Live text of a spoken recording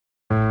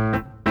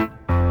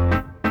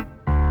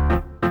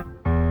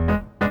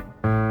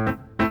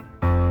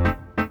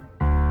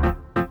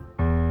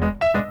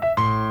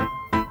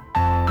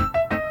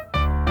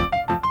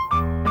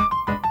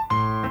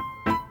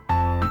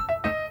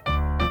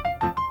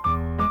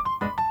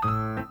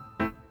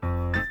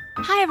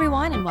Hi,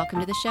 everyone, and welcome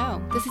to the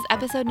show. This is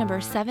episode number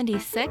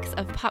 76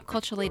 of Pop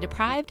Culturally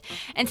Deprived,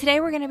 and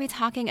today we're going to be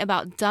talking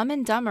about Dumb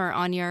and Dumber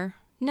on your,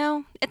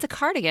 no, it's a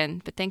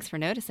cardigan, but thanks for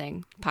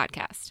noticing,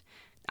 podcast.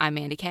 I'm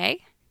Mandy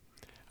Kay.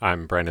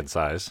 I'm Brandon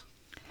Size.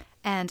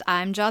 And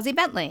I'm Jawsy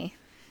Bentley.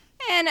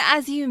 And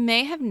as you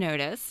may have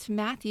noticed,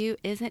 Matthew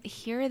isn't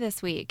here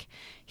this week.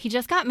 He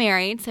just got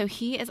married, so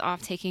he is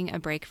off taking a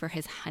break for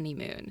his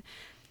honeymoon.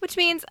 Which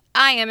means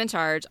I am in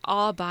charge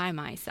all by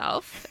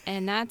myself.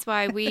 And that's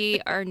why we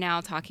are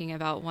now talking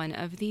about one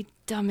of the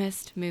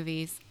dumbest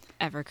movies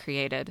ever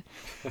created.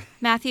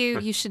 Matthew,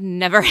 you should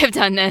never have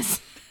done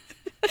this.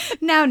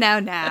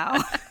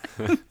 Now.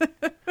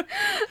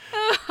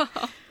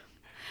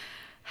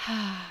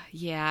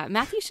 Yeah,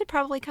 Matthew should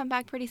probably come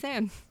back pretty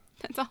soon.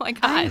 That's all I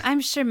got.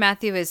 I'm sure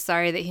Matthew is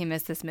sorry that he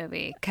missed this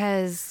movie.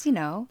 Because, you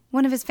know,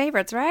 one of his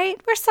favorites, right?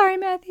 We're sorry,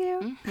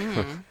 Matthew.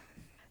 Mm-hmm.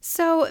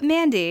 So,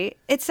 Mandy,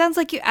 it sounds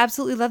like you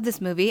absolutely love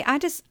this movie. I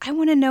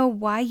want to know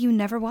why you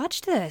never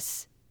watched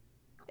this.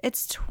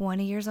 It's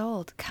 20 years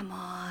old. Come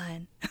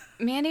on.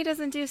 Mandy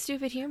doesn't do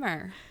stupid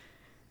humor.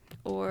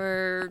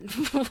 Or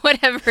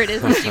whatever it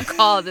is that you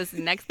call this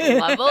next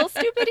level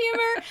stupid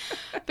humor.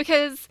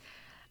 Because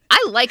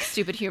I like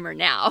stupid humor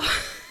now.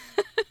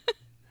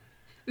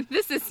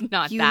 This is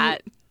not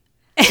that.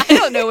 I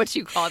don't know what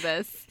you call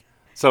this.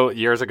 So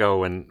years ago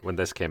when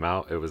this came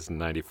out, it was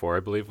 94, I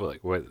believe.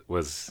 Like,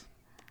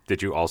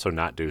 did you also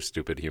not do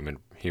stupid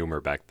humor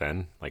back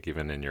then? Like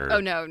even in your... Oh,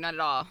 no, not at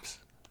all.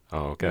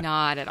 Oh, okay.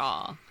 Not at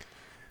all.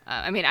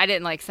 I mean, I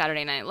didn't like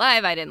Saturday Night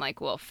Live. I didn't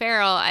like Will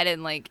Ferrell. I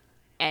didn't like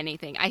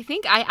anything. I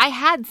think I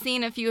had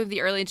seen a few of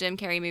the early Jim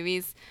Carrey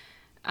movies,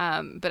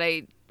 but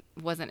I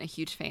wasn't a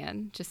huge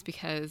fan just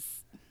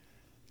because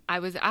I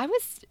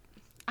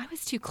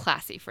was too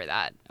classy for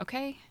that,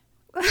 okay?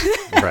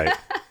 Right.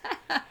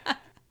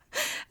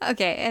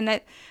 Okay, and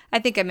I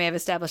think I may have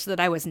established that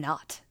I was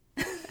not.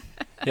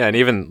 Yeah, and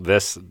even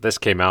this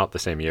came out the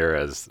same year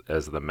as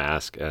The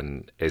Mask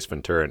and Ace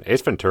Ventura. And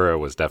Ace Ventura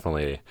was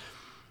definitely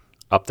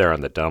up there on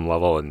the dumb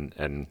level,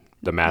 and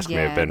The Mask may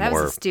have been that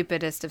more... was the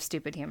stupidest of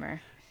stupid humor.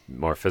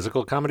 More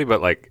physical comedy,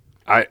 but like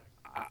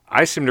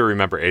I seem to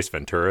remember Ace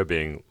Ventura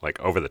being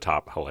like over the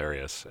top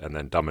hilarious, and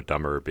then Dumb and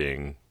Dumber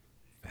being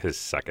his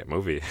second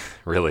movie,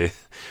 really.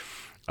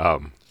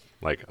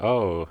 Like,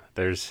 oh,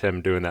 there's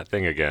him doing that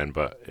thing again,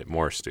 but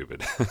more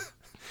stupid.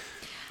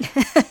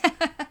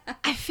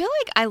 I feel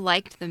like I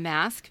liked The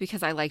Mask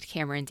because I liked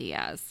Cameron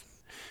Diaz.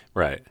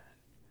 Right.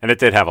 And it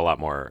did have a lot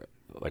more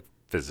like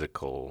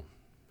physical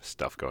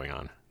stuff going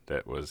on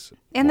that was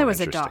And there more was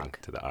a interesting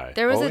dog. to the eye.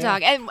 There was Oh, a yeah.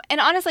 dog.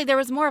 And honestly, there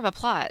was more of a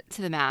plot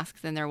to The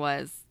Mask than there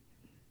was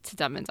to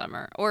Dumb and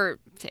Dumber or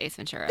to Ace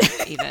Ventura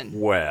even.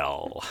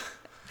 Well,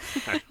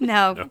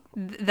 No,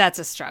 that's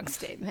a strong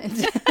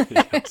statement.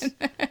 yes.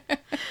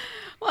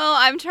 Well,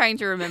 I'm trying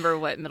to remember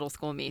what middle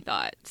school me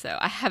thought. So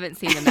I haven't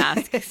seen The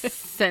Mask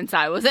since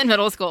I was in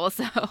middle school.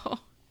 So,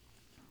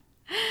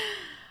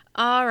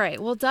 all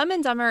right. Well, Dumb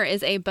and Dumber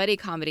is a buddy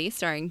comedy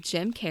starring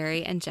Jim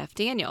Carrey and Jeff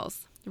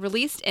Daniels.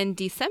 Released in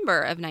December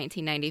of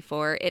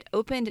 1994, it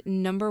opened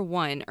number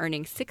one,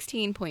 earning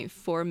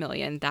 $16.4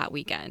 million that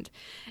weekend.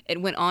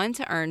 It went on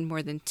to earn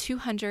more than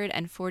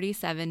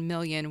 $247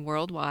 million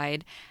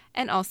worldwide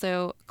and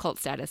also cult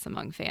status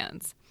among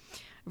fans.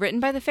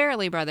 Written by the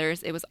Farrelly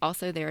brothers, it was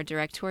also their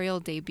directorial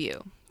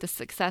debut. The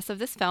success of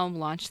this film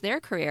launched their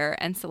career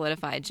and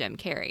solidified Jim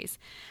Carrey's.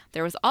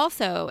 There was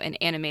also an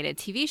animated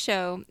TV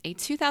show, a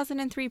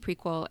 2003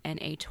 prequel, and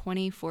a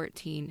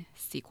 2014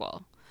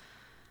 sequel.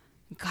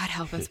 God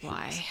help us,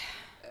 why?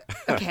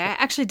 Okay, I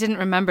actually didn't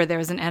remember there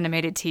was an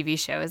animated TV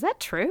show. Is that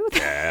true?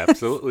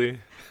 Absolutely.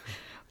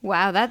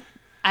 Wow,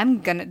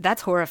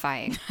 that's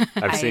horrifying.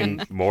 I've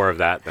seen more of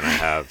that than I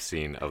have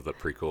seen of the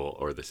prequel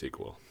or the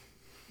sequel.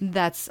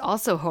 That's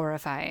also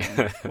horrifying.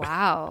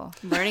 Wow.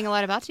 Learning a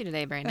lot about you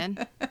today, Brandon.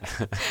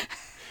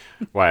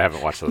 Well, I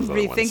haven't watched those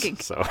other Rethinking.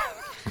 ones. So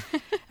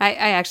I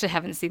actually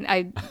haven't seen,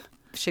 I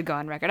should go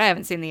on record, I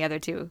haven't seen the other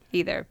two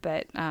either,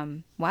 but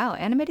wow,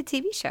 animated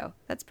TV show.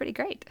 That's pretty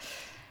great.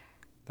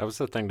 that was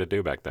the thing to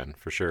do back then,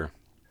 for sure.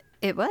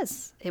 It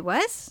was?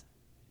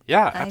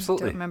 Yeah, I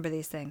absolutely. don't remember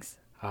these things.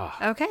 Oh.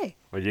 Okay.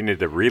 Well, you need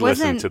to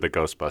re-listen Wasn't- to the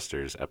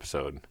Ghostbusters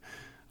episode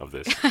of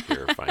this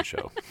here fine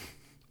show.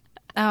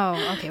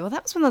 Oh, okay. Well,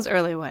 that was one of those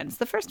early ones.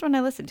 The first one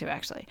I listened to,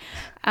 actually.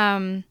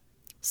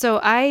 So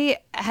I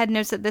had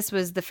noticed that this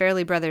was the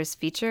Farrelly Brothers'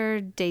 feature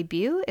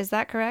debut. Is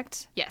that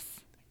correct?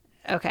 Yes.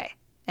 Okay.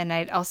 And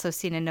I'd also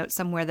seen a note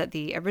somewhere that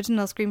the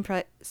original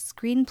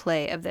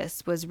screenplay of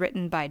this was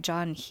written by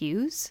John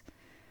Hughes,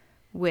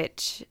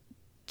 which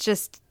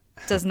just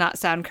does not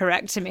sound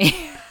correct to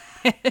me.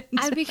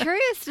 I'd be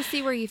curious to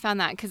see where you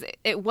found that because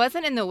it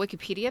wasn't in the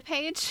Wikipedia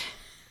page.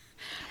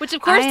 Which,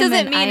 of course,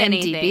 doesn't mean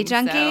anything. IMDb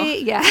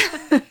junkie, so.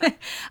 yeah.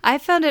 I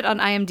found it on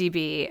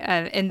IMDb,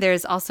 and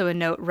there's also a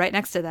note right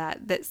next to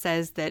that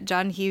says that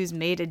John Hughes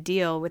made a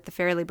deal with the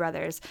Farrelly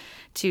brothers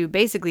to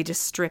basically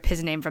just strip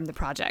his name from the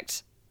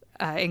project,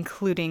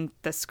 including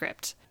the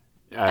script.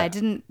 I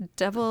didn't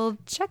double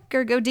check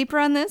or go deeper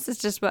on this.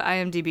 It's just what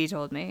IMDb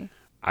told me.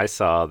 I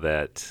saw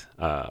that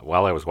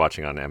while I was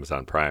watching on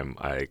Amazon Prime,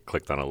 I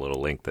clicked on a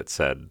little link that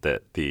said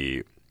that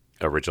the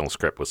original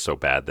script was so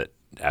bad that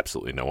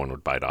absolutely no one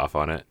would bite off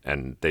on it.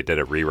 And they did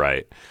a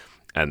rewrite,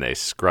 and they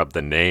scrubbed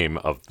the name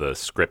of the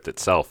script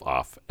itself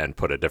off and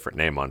put a different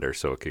name under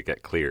so it could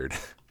get cleared,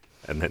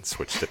 and then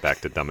switched it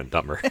back to Dumb and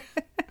Dumber.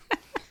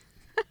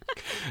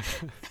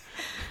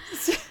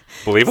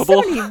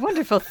 Believable? So many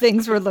wonderful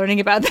things we're learning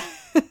about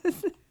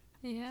this.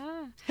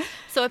 Yeah.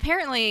 So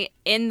apparently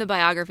in the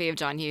biography of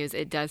John Hughes,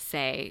 it does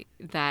say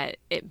that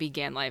it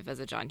began life as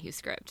a John Hughes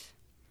script.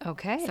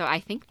 Okay. So I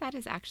think that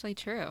is actually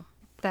true.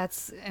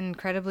 That's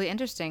incredibly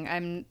interesting.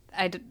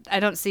 I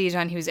don't see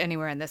John Hughes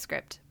anywhere in this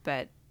script,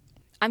 but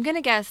I'm going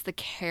to guess the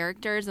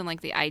characters and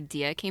like the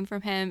idea came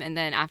from him, and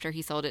then after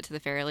he sold it to the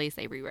Farrellys,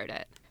 they rewrote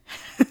it.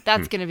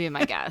 That's going to be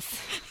my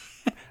guess.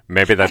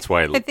 Maybe that's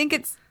why. I think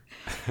it's...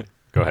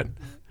 Go ahead.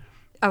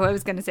 Oh, I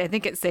was going to say, I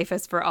think it's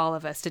safest for all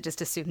of us to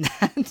just assume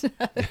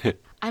that.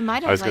 I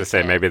might have I was going to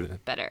say maybe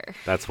better.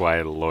 That's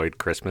why Lloyd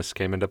Christmas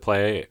came into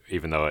play,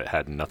 even though it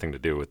had nothing to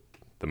do with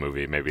the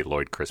movie. Maybe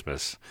Lloyd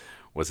Christmas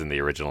was in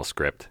the original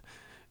script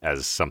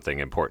as something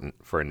important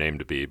for a name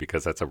to be,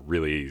 because that's a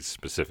really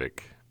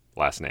specific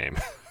last name.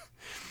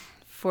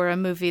 For a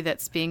movie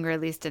that's being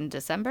released in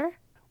December?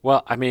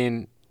 Well, I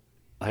mean,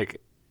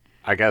 like,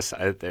 I guess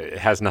it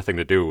has nothing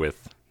to do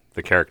with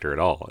the character at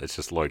all. It's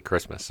just Lloyd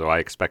Christmas. So I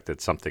expected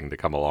something to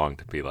come along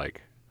to be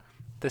like,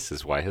 this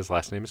is why his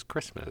last name is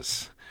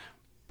Christmas.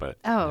 But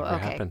Oh, never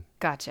okay. happened.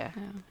 Gotcha.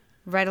 Oh.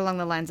 Right along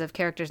the lines of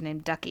characters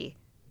named Ducky.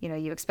 You know,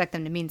 you expect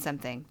them to mean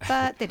something,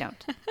 but they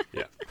don't.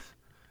 Yeah.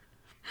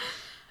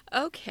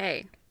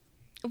 Okay.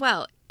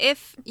 Well,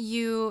 if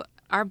you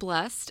are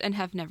blessed and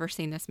have never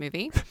seen this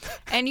movie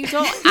and you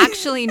don't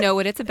actually know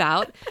what it's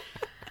about,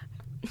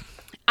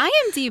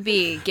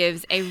 IMDb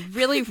gives a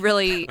really,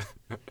 really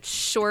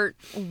short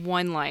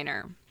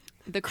one-liner.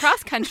 The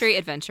cross-country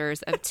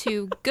adventures of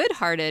two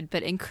good-hearted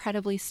but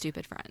incredibly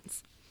stupid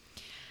friends.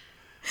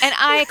 And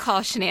I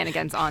call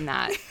shenanigans on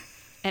that.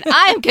 And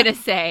I'm going to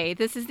say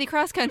this is the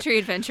cross-country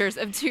adventures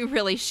of two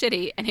really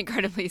shitty and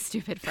incredibly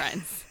stupid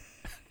friends.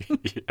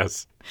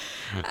 Yes.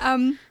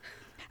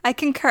 I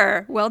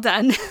concur. Well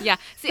done. Yeah.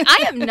 See,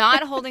 I am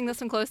not holding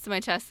this one close to my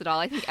chest at all.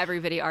 I think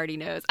everybody already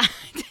knows I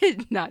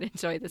did not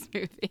enjoy this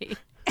movie.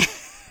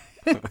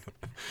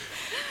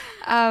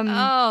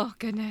 Oh,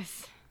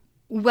 goodness.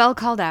 Well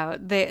called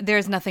out.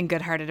 There's nothing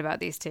good-hearted about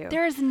these two.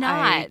 There's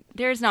not.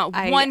 There's not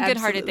one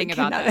good-hearted thing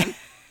about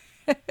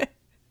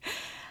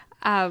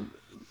them.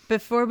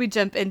 Before we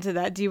jump into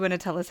that, do you want to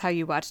tell us how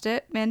you watched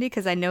it, Mandy?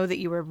 Because I know that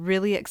you were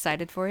really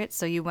excited for it,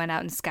 so you went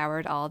out and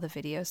scoured all the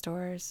video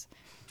stores.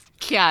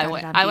 Yeah, I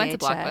went to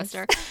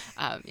VHS.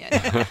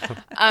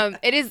 Blockbuster.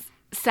 It is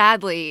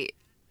sadly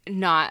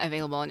not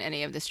available in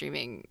any of the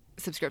streaming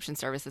subscription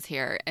services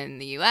here in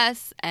the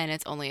U.S., and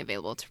it's only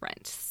available to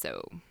rent.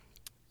 So,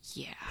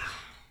 yeah.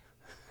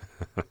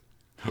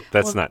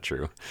 That's not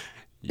true.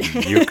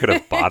 You could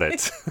have bought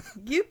it.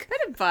 You could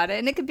have bought it,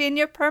 and it could be in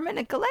your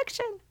permanent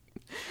collection.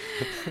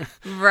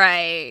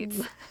 Right.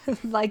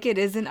 Like it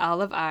is in all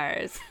of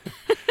ours.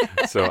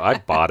 So I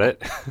bought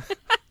it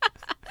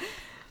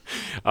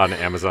on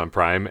Amazon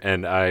Prime,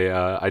 and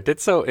I did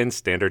so in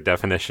standard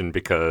definition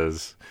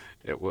because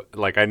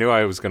I knew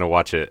I was going to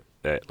watch it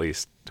at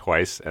least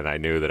twice, and I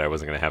knew that I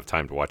wasn't going to have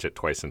time to watch it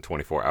twice in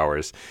 24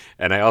 hours.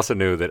 And I also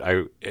knew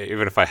that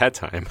even if I had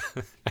time,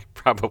 I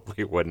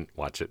probably wouldn't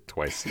watch it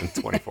twice in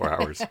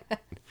 24 hours.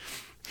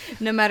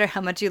 No matter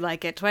how much you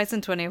like it, twice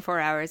in 24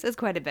 hours is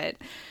quite a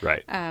bit.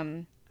 Right.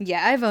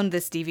 Yeah, I've owned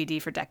this DVD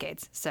for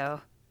decades,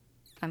 so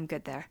I'm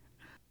good there.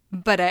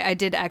 But I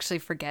did actually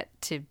forget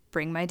to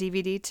bring my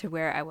DVD to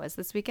where I was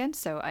this weekend,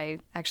 so I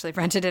actually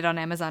rented it on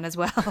Amazon as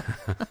well.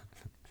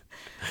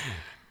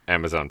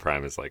 Amazon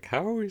Prime is like,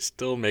 how are we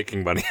still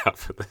making money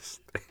off of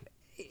this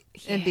thing?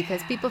 And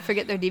because people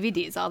forget their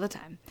DVDs all the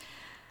time.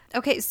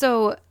 Okay,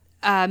 so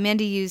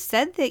Mandy, you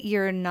said that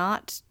you're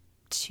not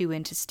too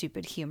into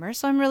stupid humor,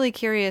 so I'm really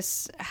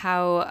curious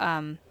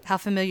how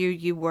familiar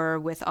you were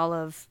with all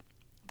of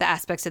the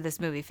aspects of this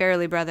movie.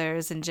 Farrelly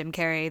Brothers and Jim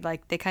Carrey,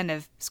 like, they kind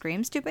of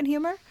scream stupid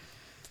humor.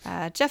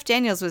 Jeff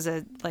Daniels was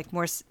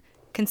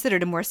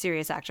considered a more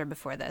serious actor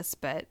before this,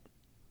 but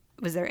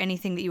was there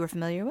anything that you were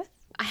familiar with?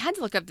 I had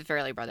to look up the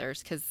Farrelly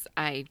Brothers because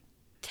I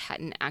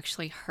hadn't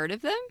actually heard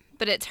of them,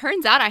 but it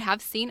turns out I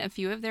have seen a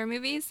few of their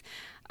movies.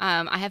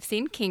 I have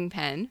seen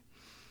Kingpin.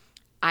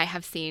 I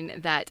have seen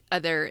that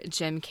other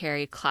Jim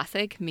Carrey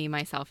classic, Me,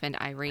 Myself, and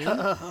Irene.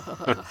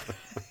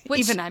 Which,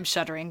 even I'm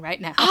shuddering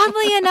right now.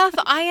 Oddly enough,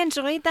 I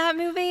enjoyed that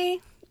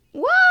movie.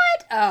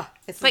 What? Oh,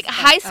 it's Like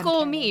high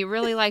school me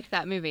really liked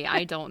that movie.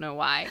 I don't know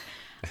why.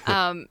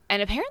 And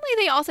apparently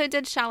they also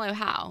did Shallow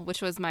Hal,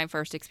 which was my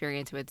first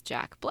experience with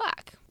Jack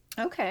Black.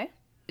 Okay.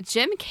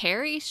 Jim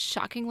Carrey,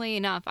 shockingly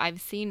enough,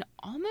 I've seen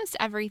almost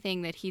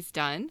everything that he's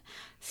done,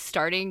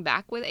 starting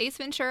back with Ace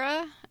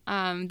Ventura,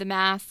 The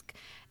Mask,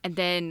 and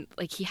then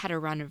like he had a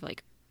run of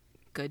like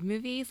good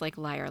movies like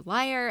Liar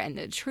Liar and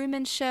The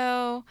Truman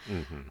Show.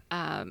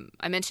 Mm-hmm.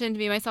 I mentioned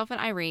Me, Myself, and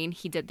Irene.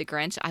 He did The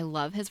Grinch. I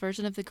love his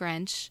version of The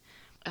Grinch.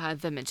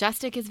 The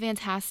Majestic is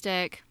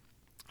fantastic.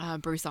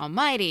 Bruce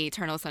Almighty,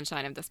 Eternal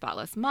Sunshine of the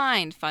Spotless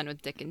Mind, Fun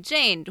with Dick and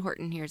Jane,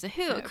 Horton Hears a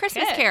Who, A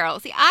Christmas Carol.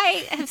 See,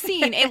 I have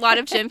seen a lot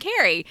of Jim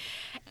Carrey.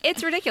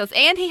 It's ridiculous.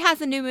 And he has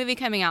a new movie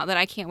coming out that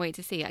I can't wait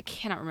to see. I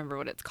cannot remember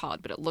what it's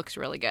called, but it looks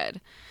really good.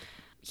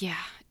 Yeah.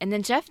 And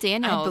then Jeff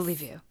Daniels. I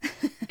believe you.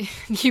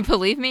 You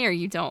believe me or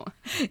you don't?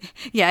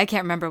 Yeah, I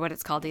can't remember what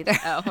it's called either.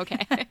 Oh,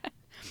 okay.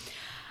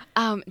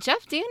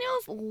 Jeff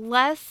Daniels,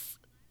 less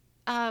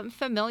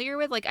familiar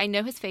with. Like, I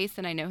know his face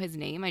and I know his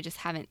name. I just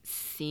haven't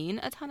seen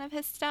a ton of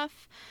his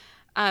stuff.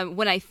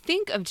 When I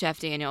think of Jeff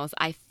Daniels,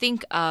 I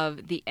think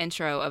of the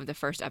intro of the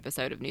first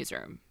episode of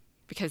Newsroom,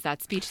 because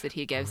that speech that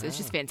he gives is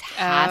just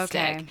fantastic.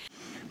 Okay.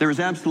 There is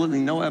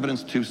absolutely no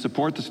evidence to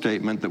support the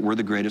statement that we're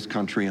the greatest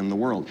country in the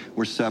world.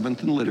 We're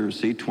 7th in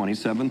literacy,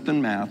 27th in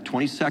math,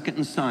 22nd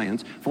in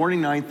science,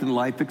 49th in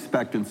life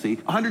expectancy,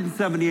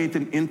 178th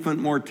in infant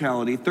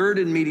mortality,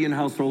 3rd in median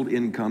household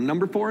income,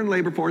 number 4 in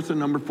labor force,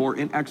 and number 4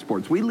 in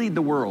exports. We lead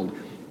the world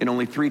in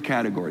only 3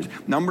 categories: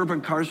 number of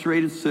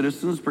incarcerated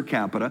citizens per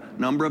capita,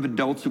 number of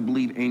adults who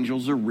believe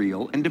angels are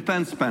real, and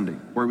defense spending,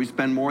 where we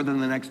spend more than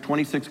the next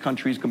 26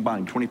 countries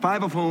combined,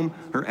 25 of whom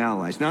are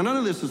allies. Now, none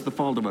of this is the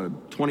fault of a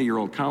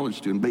 20-year-old college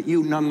student, but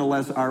you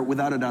nonetheless are,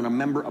 without a doubt, a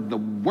member of the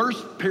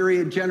worst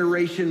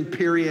generation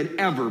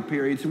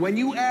ever. So when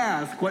you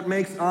ask what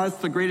makes us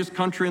the greatest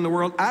country in the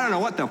world, I don't know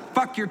what the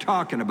fuck you're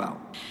talking about.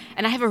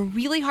 And I have a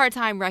really hard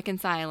time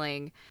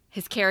reconciling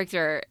his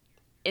character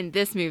in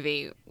this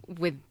movie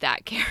with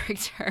that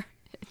character.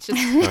 It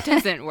just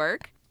doesn't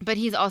work. But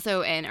he's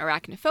also in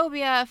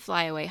Arachnophobia,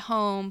 Fly Away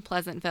Home,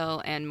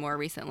 Pleasantville, and more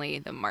recently,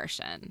 The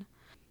Martian.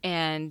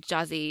 And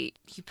Jazzy,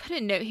 you put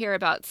a note here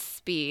about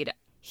Speed.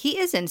 He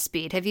is in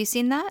Speed. Have you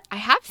seen that? I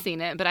have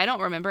seen it, but I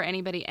don't remember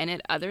anybody in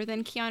it other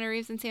than Keanu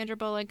Reeves and Sandra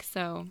Bullock,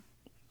 so...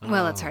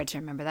 Well, it's hard to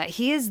remember that.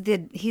 He's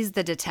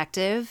the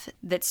detective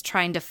that's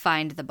trying to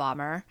find the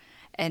bomber.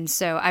 And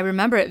so I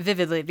remember it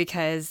vividly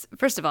because,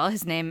 first of all,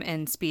 his name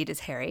in Speed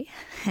is Harry.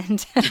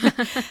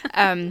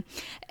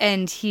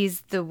 And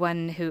he's the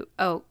one who,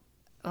 well,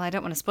 I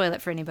don't want to spoil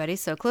it for anybody,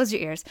 so close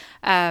your ears.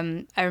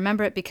 I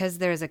remember it because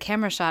there's a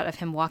camera shot of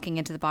him walking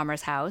into the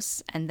bomber's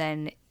house, and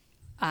then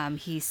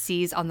he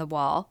sees on the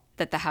wall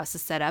that the house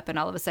is set up, and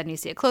all of a sudden you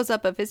see a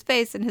close-up of his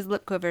face and his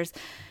lip quivers,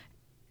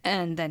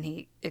 and then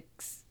he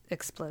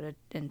exploded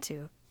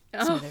into...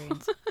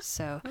 smithereens.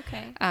 So,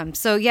 okay.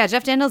 So yeah,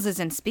 Jeff Daniels is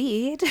in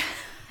Speed.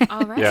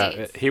 All right.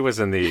 Yeah, he was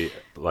in the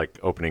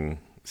opening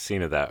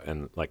scene of that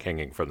and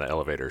hanging from the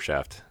elevator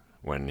shaft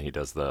when he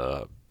does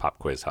the pop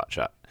quiz hot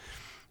shot.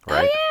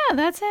 Right? Oh yeah,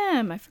 that's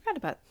him. I forgot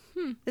about.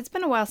 It's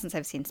been a while since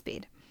I've seen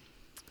Speed.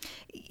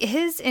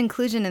 His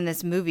inclusion in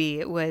this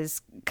movie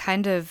was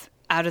kind of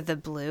out of the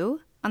blue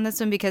on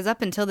this one, because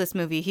up until this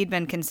movie, he'd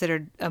been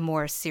considered a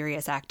more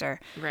serious actor.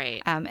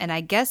 Right. And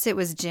I guess it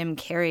was Jim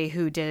Carrey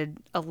who did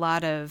a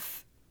lot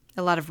of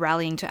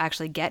rallying to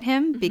actually get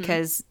him,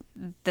 because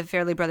the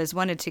Farrelly brothers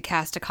wanted to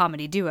cast a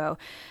comedy duo,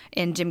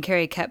 and Jim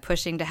Carrey kept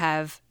pushing to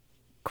have,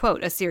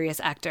 quote, a serious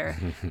actor,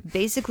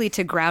 basically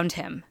to ground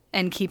him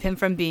and keep him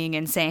from being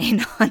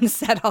insane on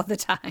set all the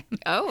time.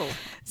 Oh,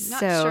 not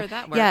sure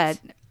that works. Yeah,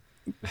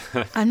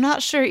 I'm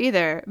not sure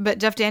either, but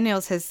Jeff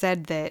Daniels has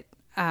said that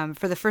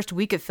for the first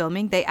week of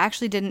filming, they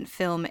actually didn't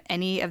film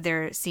any of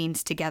their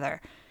scenes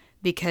together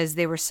because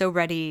they were so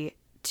ready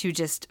to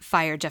just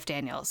fire Jeff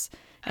Daniels,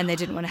 and they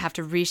didn't want to have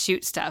to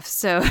reshoot stuff.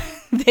 So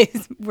they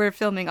were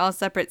filming all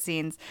separate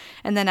scenes.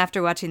 And then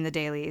after watching the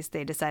dailies,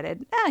 they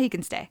decided, he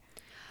can stay.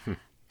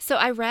 So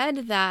I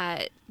read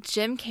that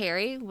Jim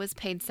Carrey was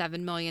paid $7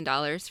 million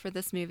for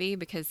this movie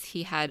because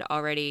he had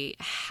already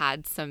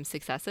had some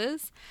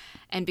successes.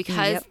 And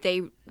because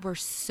they were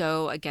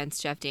so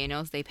against Jeff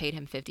Daniels, they paid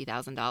him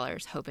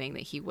 $50,000, hoping that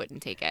he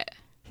wouldn't take it.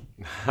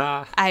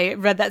 I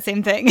read that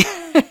same thing.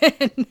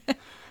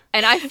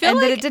 And I feel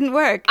like that it didn't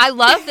work. I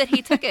love that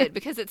he took it,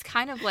 because it's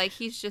kind of like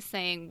he's just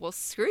saying, well,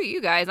 screw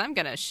you guys. I'm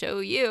going to show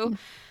you.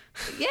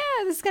 Yeah,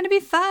 this is going to be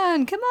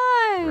fun. Come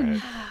on.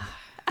 Right.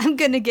 I'm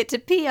going to get to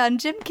pee on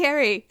Jim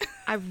Carrey.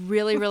 I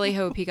really, really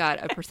hope he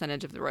got a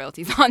percentage of the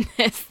royalties on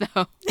this,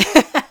 though.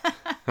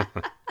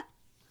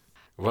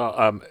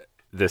 Well,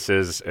 this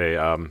is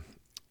a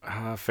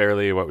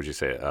fairly, what would you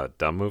say, a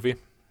dumb movie?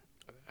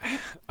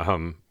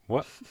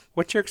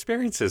 What's your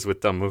experiences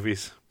with dumb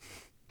movies?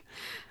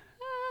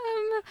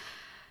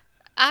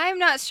 I'm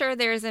not sure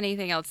there's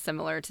anything else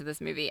similar to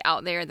this movie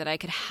out there that I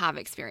could have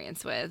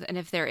experience with. And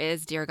if there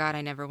is, dear God,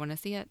 I never want to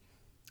see it.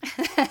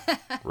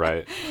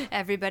 Right.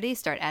 Everybody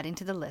start adding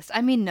to the list.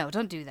 I mean, no,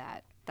 don't do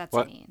that. That's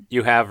mean.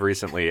 You have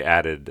recently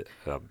added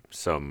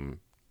some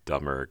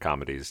dumber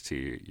comedies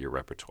to your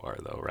repertoire,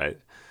 though, right?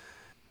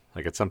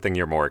 Like, it's something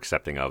you're more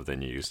accepting of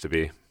than you used to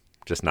be,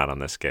 just not on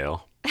this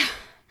scale.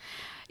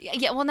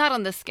 Yeah, well, not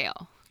on this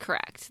scale.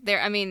 Correct.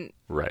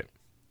 Right.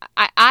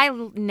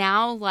 I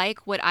now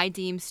like what I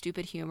deem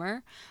stupid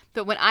humor,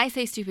 but when I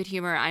say stupid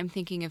humor, I'm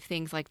thinking of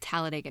things like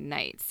Talladega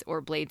Nights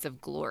or Blades of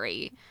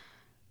Glory,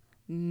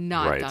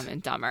 not Right. Dumb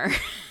and Dumber.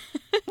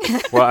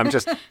 Well,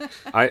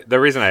 the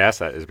reason I asked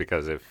that is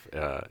because if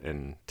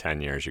in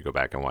 10 years you go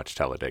back and watch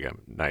Talladega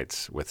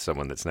Nights with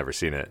someone that's never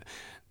seen it,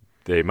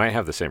 they might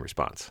have the same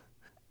response.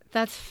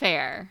 That's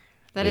fair.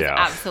 That is Yeah.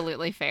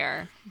 absolutely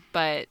fair.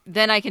 But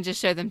then I can just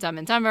show them Dumb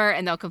and Dumber,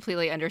 and they'll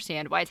completely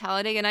understand why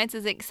Talladega Nights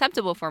is an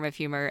acceptable form of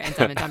humor and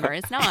Dumb and Dumber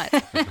is not.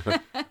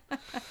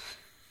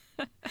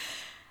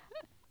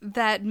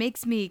 That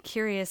makes me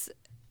curious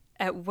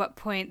at what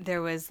point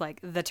there was like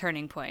the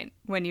turning point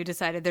when you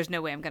decided there's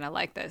no way I'm going to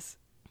like this.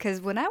 Because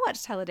when I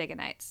watched Talladega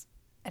Nights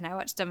and I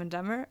watched Dumb and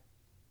Dumber,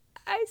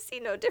 I see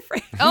no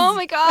difference. Oh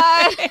my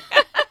God.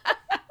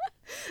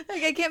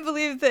 Like, I can't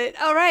believe that.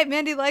 All right,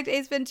 Mandy liked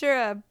Ace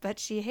Ventura, but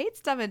she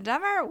hates Dumb and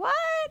Dumber.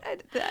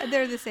 What?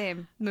 They're the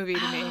same movie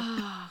to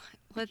me.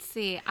 Let's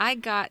see. I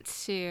got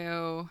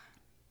to.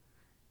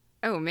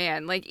 Oh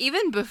man, like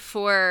even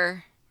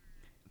before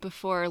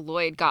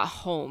Lloyd got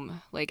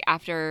home, like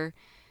after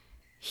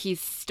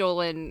he's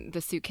stolen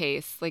the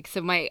suitcase, like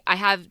so I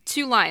have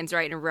two lines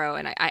right in a row,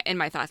 and I in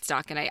my thoughts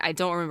doc, and I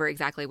don't remember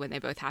exactly when they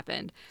both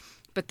happened,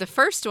 but the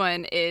first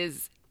one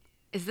is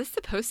this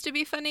supposed to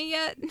be funny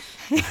yet?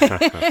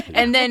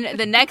 And then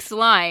the next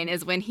line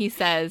is when he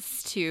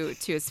says to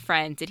his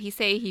friend, did he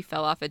say he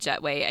fell off a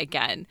jetway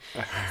again?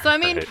 So, I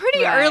mean,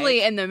 pretty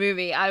early in the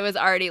movie, I was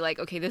already like,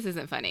 okay, this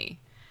isn't funny.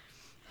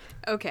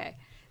 Okay.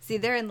 See,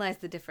 therein lies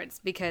the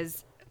difference,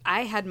 because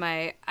I had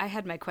my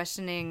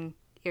questioning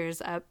ears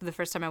up the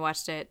first time I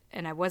watched it,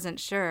 and I wasn't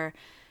sure.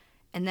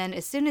 And then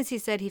as soon as he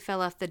said he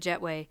fell off the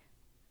jetway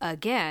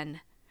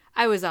again,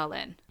 I was all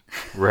in.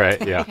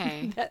 Right, yeah.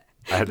 Okay.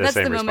 I had the That's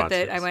same the moment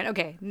response. that I went,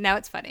 okay, now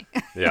it's funny.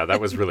 Yeah, that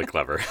was really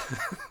clever.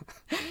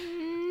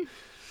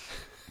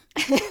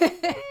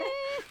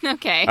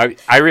 Okay.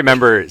 I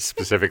remember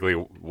specifically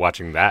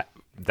watching that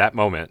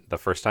moment the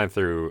first time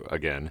through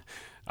again,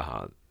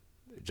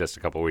 just a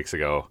couple of weeks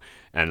ago,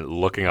 and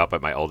looking up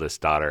at my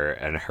oldest daughter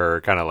and her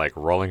kind of like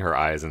rolling her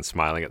eyes and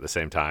smiling at the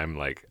same time,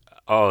 like,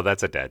 oh,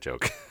 that's a dad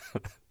joke.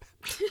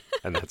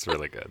 And that's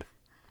really good.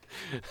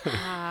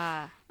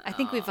 I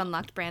think we've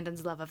unlocked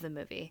Brandon's love of the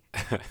movie.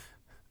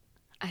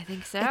 I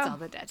think so. It's all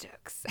the dad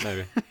jokes.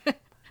 Maybe.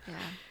 Yeah.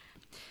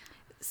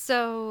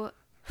 So,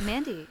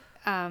 Mandy,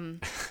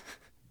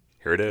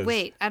 Here it is.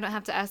 wait, I don't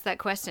have to ask that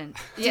question.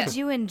 Yeah. Did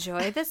you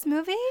enjoy this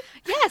movie?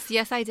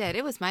 Yes, I did.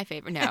 It was my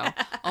favorite. No.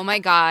 Oh my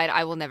God,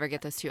 I will never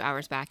get those 2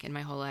 hours back in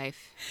my whole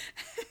life.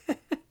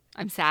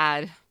 I'm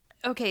sad.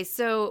 Okay,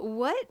 so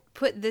what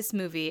put this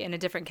movie in a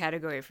different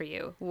category for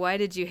you? Why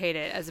did you hate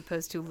it as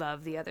opposed to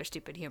love the other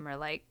stupid humor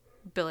like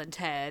Bill and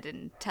Ted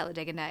and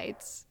Talladega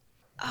Nights?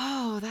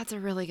 Oh, that's a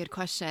really good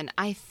question.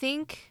 I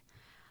think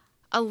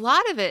a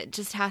lot of it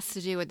just has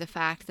to do with the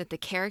fact that the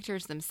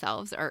characters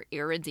themselves are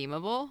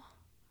irredeemable.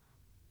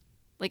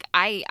 Like,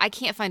 I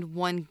can't find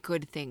one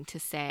good thing to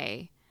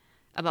say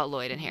about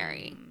Lloyd and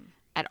Harry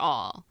at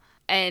all.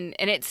 And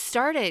it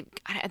started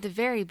at the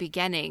very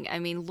beginning. I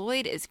mean,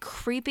 Lloyd is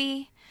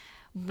creepy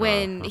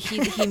when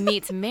he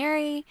meets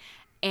Mary,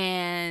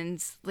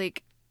 and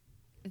like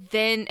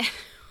then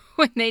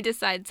when they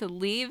decide to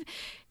leave,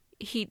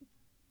 he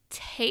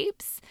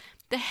tapes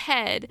the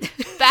head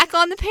back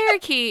on the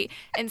parakeet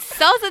and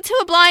sells it to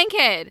a blind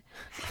kid.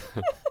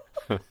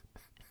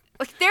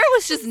 Like, there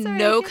was just sorry, I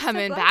no can't stop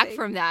coming back laughing.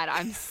 from that.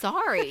 I'm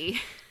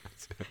sorry.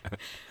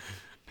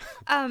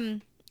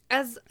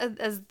 As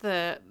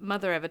the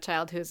mother of a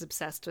child who is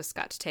obsessed with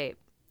Scotch tape,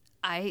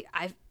 I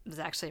was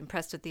actually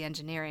impressed with the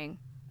engineering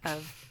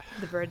of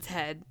the bird's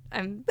head.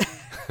 I'm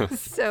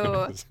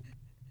so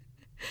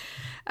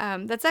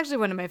that's actually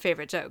one of my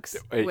favorite jokes.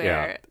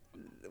 Yeah.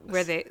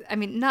 Where they, I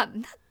mean, not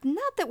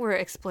that we're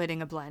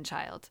exploiting a blind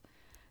child,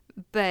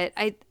 but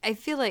I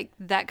feel like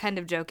that kind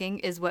of joking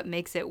is what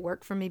makes it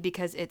work for me,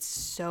 because it's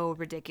so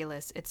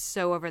ridiculous. It's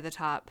so over the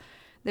top.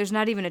 There's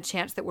not even a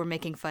chance that we're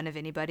making fun of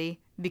anybody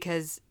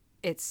because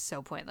it's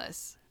so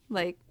pointless.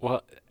 Like,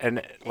 Well,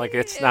 and like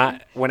it's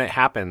not when it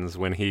happens,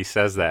 when he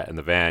says that in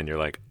the van, you're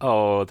like,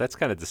 oh, that's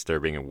kind of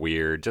disturbing and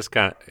weird. Just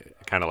kind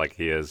of like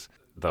he is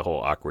the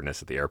whole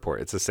awkwardness at the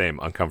airport. It's the same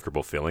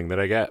uncomfortable feeling that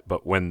I get.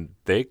 But when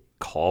they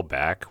call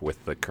back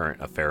with the current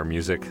affair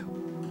music,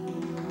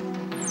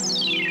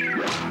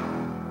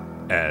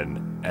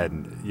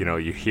 and you know,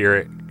 you hear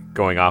it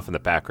going off in the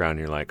background,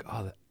 you're like,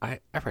 oh, I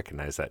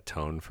recognize that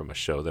tone from a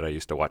show that I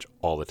used to watch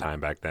all the time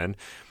back then.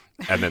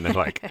 And then they're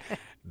like,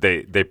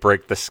 they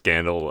break the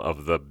scandal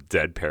of the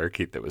dead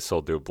parakeet that was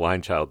sold to a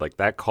blind child. Like,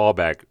 that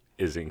callback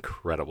is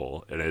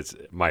incredible, and it's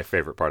my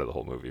favorite part of the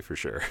whole movie for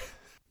sure.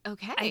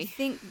 Okay.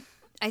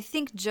 I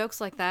think jokes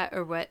like that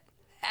are what.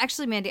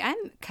 Actually, Mandy, I'm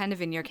kind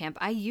of in your camp.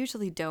 I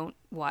usually don't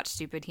watch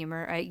stupid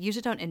humor. I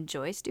usually don't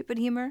enjoy stupid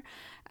humor.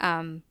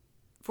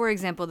 For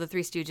example, the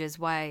Three Stooges.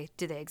 Why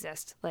do they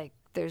exist? Like,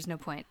 there's no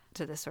point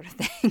to this sort of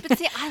thing. But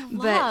see, I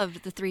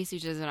loved the Three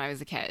Stooges when I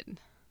was a kid.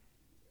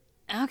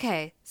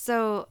 Okay,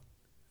 so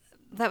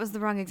that was the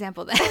wrong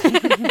example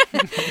then.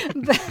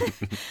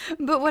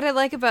 but what I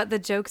like about the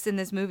jokes in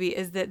this movie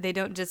is that they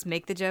don't just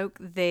make the joke,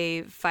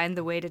 they find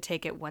the way to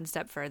take it one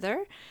step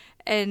further.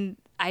 And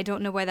I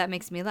don't know why that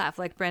makes me laugh.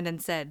 Like Brandon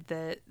said,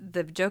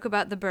 the joke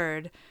about the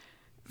bird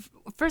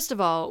First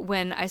of all,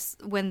 when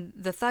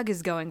the thug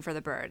is going for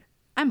the bird,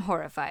 I'm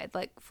horrified,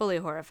 like fully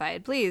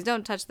horrified. Please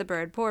don't touch the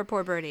bird. Poor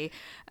birdie.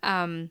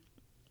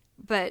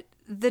 But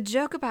the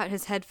joke about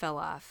his head fell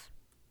off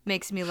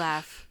makes me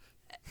laugh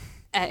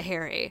at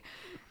Harry.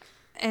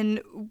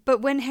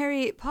 But when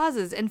Harry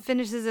pauses and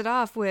finishes it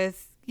off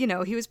with,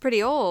 he was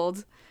pretty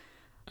old,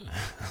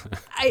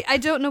 I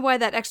don't know why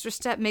that extra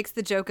step makes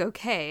the joke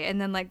okay. And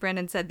then, like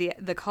Brandon said,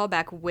 the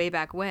callback way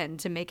back when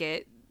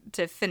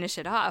to finish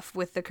it off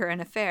with the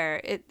current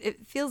affair,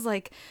 it feels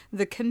like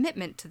the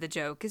commitment to the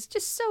joke is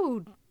just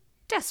so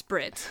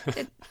desperate.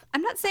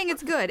 I'm not saying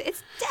it's good.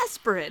 It's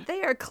desperate.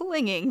 They are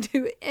clinging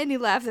to any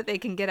laugh that they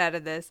can get out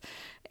of this.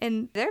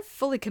 And they're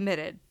fully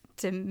committed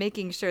to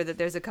making sure that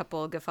there's a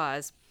couple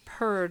guffaws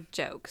per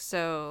joke.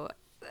 So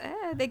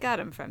they got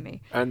them from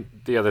me. And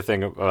the other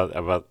thing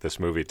about this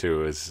movie,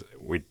 too, is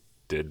we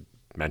did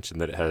mention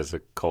that it has a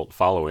cult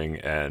following.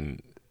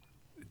 And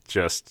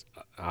just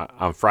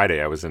on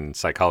Friday, I was in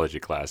psychology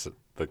class at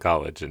the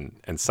college,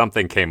 and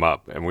something came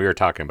up, and we were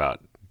talking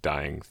about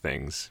dying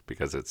things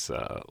because it's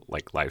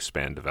like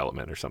lifespan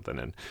development or something.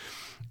 And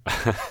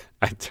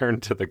I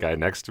turned to the guy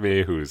next to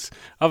me who's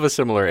of a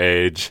similar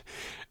age,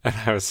 and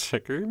I was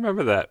like,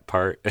 remember that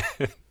part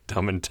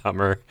Dumb and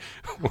Dumber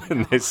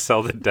when they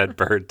sell the dead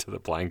bird to the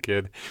blind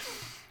kid?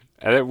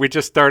 And we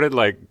just started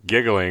like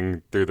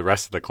giggling through the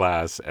rest of the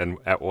class, and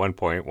at one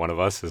point one of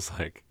us is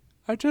like,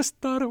 I just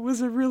thought it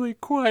was a really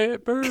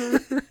quiet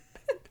bird.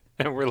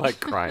 And we're like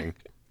crying.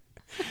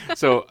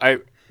 So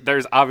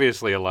there's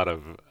obviously a lot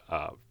of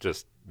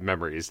just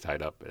memories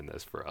tied up in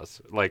this for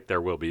us, like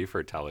there will be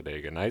for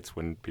Talladega Nights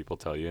when people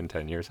tell you in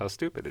 10 years how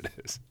stupid it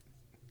is.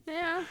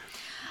 Yeah.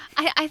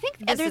 I think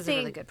the other is thing,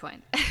 a really good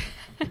point.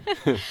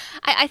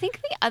 I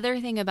think the other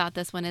thing about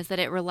this one is that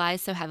it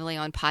relies so heavily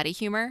on potty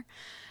humor.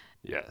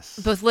 Yes.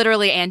 Both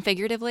literally and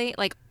figuratively.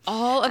 Like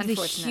all of the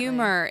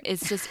humor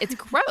is just, it's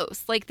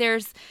gross. Like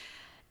there's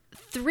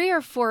 3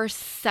 or 4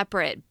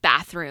 separate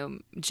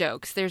bathroom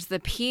jokes. There's the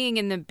peeing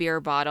in the beer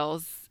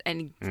bottles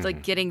and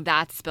like getting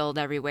that spilled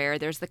everywhere.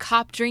 There's the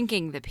cop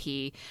drinking the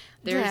pee.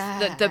 There's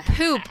the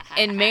poop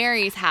in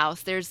Mary's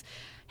house. There's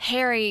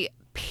Harry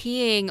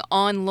peeing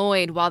on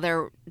Lloyd while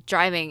they're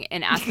driving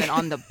in Aspen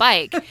on the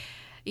bike.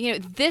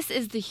 This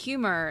is the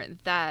humor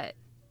that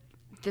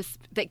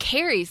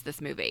carries this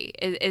movie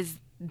is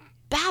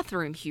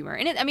bathroom humor.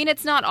 And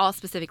it's not all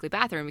specifically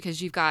bathroom,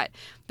 because you've got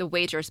the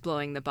waitress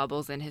blowing the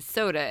bubbles in his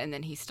soda and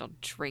then he still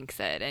drinks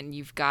it. And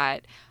you've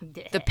got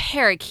the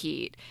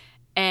parakeet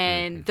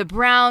and the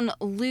brown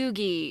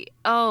loogie.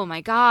 Oh my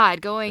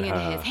God, going into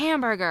his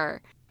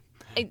hamburger.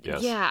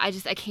 Yes. Yeah, I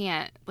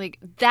can't. Like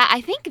that,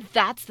 I think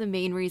that's the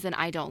main reason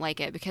I don't like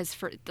it, because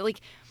for like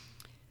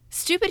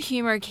stupid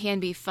humor can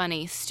be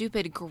funny.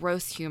 Stupid,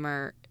 gross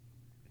humor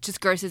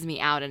just grosses me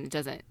out, and it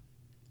doesn't.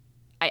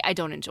 I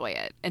don't enjoy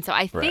it. And so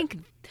I think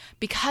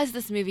because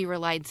this movie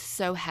relied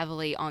so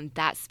heavily on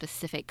that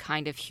specific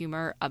kind of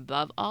humor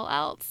above all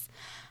else,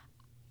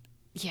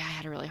 yeah, I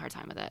had a really hard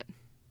time with it.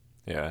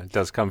 Yeah, it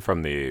does come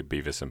from the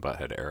Beavis and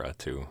Butthead era,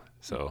 too.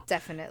 So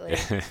Definitely.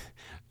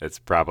 It's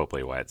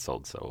probably why it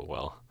sold so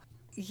well.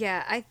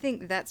 Yeah, I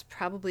think that's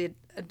probably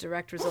a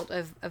direct result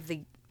of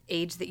the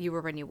age that you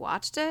were when you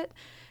watched it,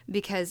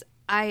 because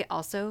I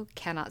also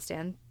cannot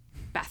stand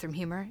bathroom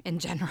humor in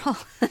general.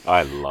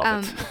 I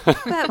love it.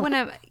 But when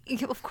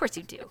of course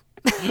you do.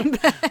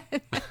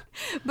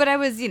 But I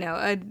was,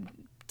 a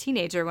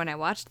teenager when I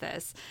watched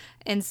this.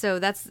 And so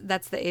that's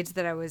the age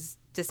that I was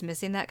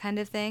dismissing that kind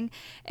of thing.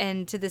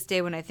 And to this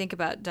day, when I think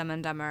about Dumb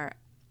and Dumber,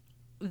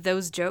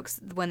 those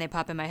jokes, when they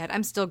pop in my head,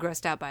 I'm still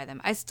grossed out by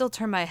them. I still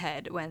turn my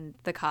head when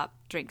the cop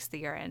drinks the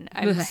urine.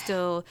 I'm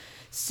still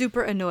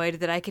super annoyed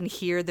that I can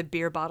hear the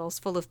beer bottles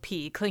full of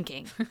pee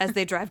clinking as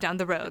they drive down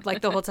the road,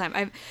 like the whole time.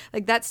 I'm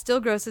like, that still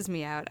grosses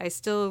me out. I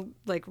still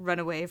like run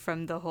away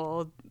from the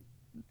whole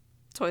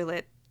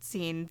toilet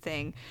scene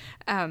thing.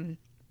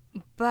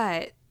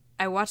 But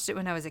I watched it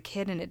when I was a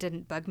kid and it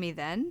didn't bug me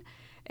then.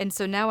 And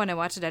so now when I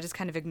watch it, I just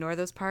kind of ignore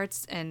those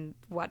parts and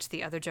watch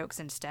the other jokes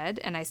instead,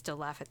 and I still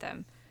laugh at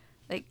them.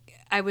 Like,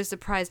 I was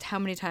surprised how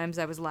many times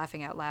I was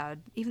laughing out loud.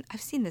 Even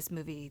I've seen this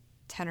movie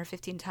 10 or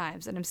 15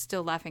 times, and I'm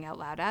still laughing out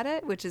loud at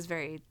it, which is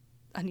very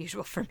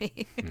unusual for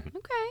me.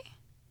 Okay.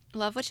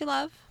 Love what you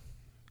love.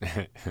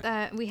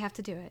 We have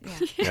to do it,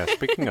 yeah. Yeah,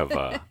 speaking of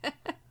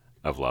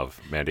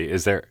love, Mandy,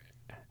 is there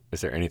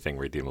anything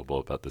redeemable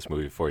about this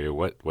movie for you?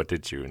 What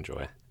did you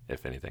enjoy,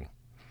 if anything?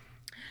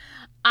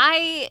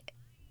 I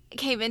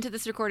came into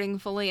this recording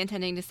fully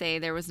intending to say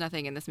there was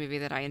nothing in this movie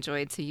that I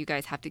enjoyed, so you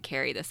guys have to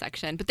carry this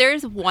section. But there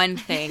is one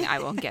thing I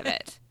will give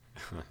it.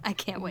 I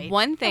can't wait.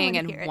 One thing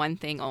and one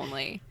thing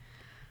only.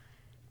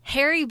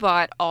 Harry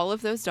bought all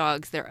of those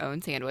dogs their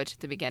own sandwich at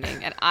the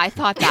beginning, and I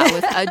thought that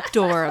was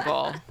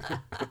adorable.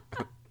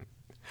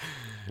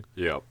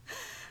 Yep.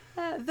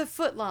 The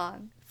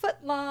footlong.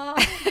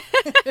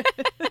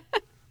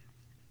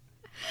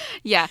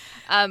 Yeah.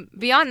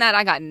 Beyond that,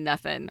 I got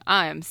nothing.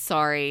 I am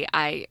sorry.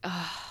 I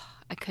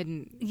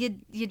couldn't.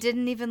 You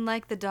didn't even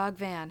like the dog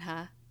van,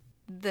 huh?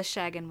 The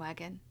shaggin'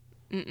 wagon.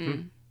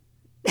 Mm-mm.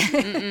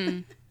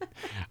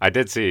 I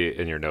did see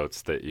in your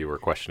notes that you were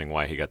questioning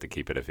why he got to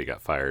keep it if he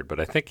got fired, but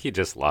I think he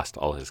just lost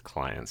all his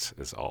clients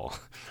is all.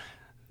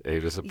 He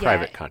was a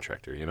private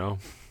contractor, you know?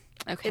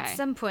 Okay. At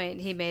some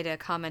point, he made a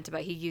comment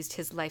about he used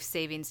his life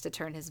savings to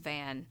turn his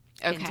van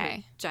into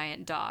a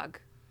giant dog.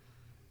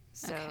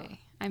 So, okay.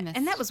 I missed.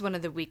 And that was one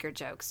of the weaker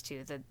jokes,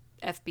 too. The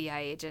FBI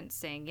agent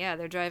saying, yeah,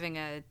 they're driving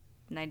a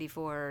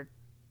 94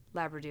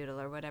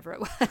 Labradoodle or whatever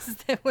it was.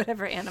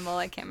 Whatever animal,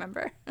 I can't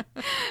remember.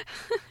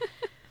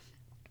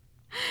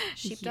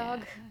 Sheepdog?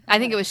 Yeah. I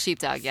think it was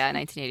sheepdog. Yeah,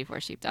 1984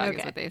 sheepdog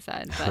is what they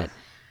said. But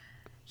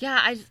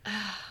yeah,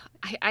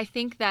 I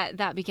think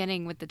that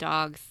beginning with the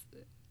dogs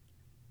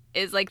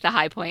is like the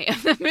high point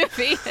of the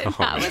movie. And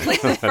that was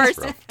like the first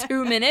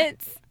 2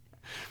 minutes.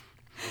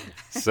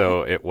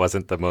 So it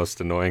wasn't the most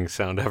annoying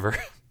sound ever.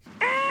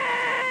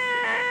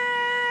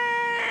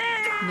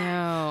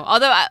 No.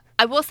 Although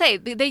I will say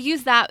they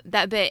used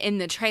that bit in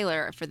the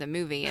trailer for the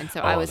movie, and so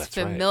I was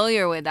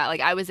familiar with that.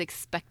 Like I was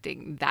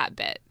expecting that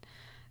bit.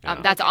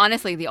 That's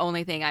honestly the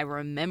only thing I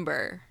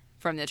remember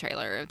from the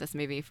trailer of this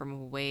movie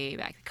from way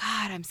back.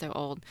 God, I'm so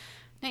old.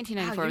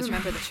 1994 was. You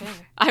remember the trailer?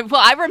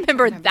 I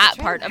remember that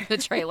part of the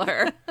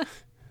trailer.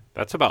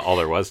 That's about all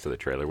there was to the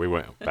trailer. We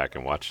went back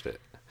and watched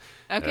it.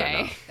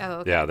 Okay.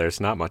 And, yeah, there's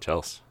not much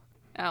else.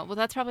 Oh, well,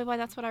 that's probably why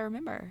that's what I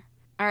remember.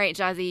 All right,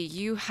 Jazzy,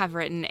 you have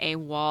written a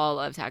wall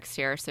of text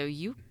here, so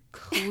you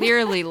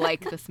clearly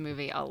like this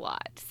movie a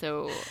lot.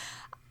 So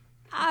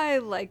I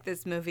like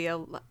this movie a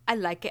lot. I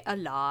like it a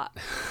lot.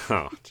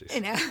 Oh, jeez.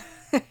 You know.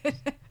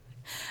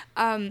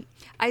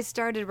 I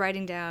started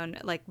writing down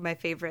like my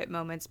favorite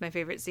moments, my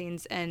favorite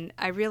scenes, and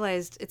I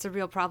realized it's a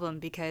real problem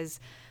because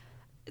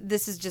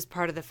this is just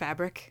part of the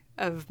fabric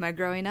of my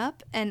growing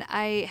up, and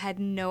I had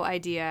no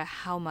idea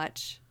how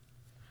much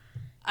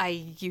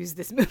I use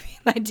this movie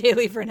in my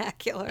daily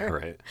vernacular.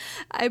 Right.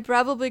 I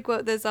probably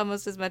quote this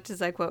almost as much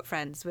as I quote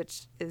Friends,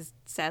 which is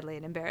sadly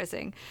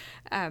embarrassing.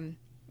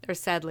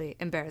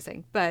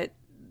 But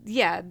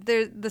yeah,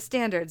 they're the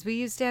standards. We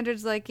use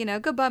standards like, you know,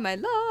 goodbye, my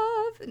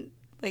love. And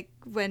like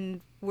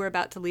when we're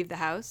about to leave the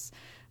house,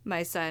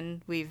 my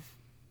son, we've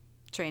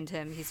trained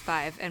him. He's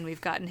 5, and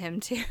we've gotten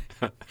him to.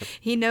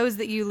 He knows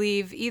that you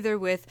leave either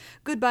with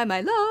 "Goodbye,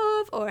 my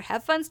love" or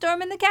 "Have fun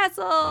storming the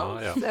castle." Oh,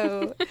 yeah.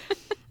 So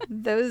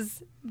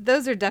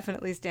those are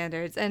definitely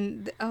standards.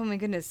 And oh my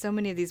goodness, so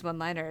many of these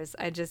one-liners,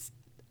 I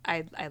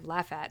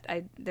laugh at.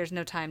 There's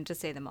no time to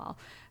say them all,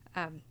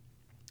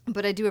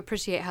 but I do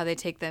appreciate how they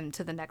take them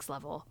to the next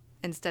level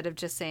instead of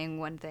just saying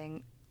one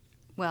thing.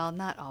 Well,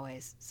 not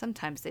always.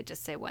 Sometimes they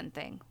just say one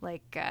thing,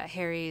 like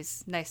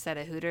Harry's "nice set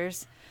of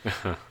hooters."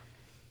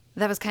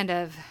 That was kind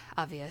of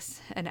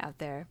obvious and out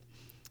there.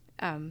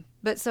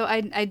 But so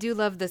I do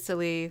love the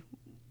silly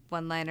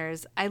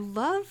one-liners. I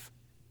love,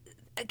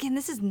 again,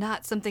 this is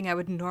not something I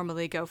would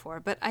normally go for,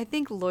 but I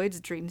think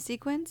Lloyd's dream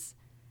sequence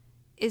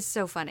is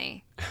so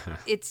funny.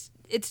 It's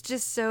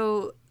just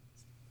so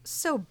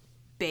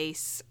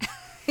base.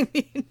 I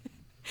mean,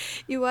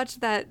 you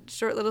watch that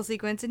short little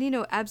sequence and you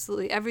know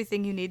absolutely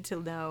everything you need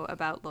to know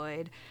about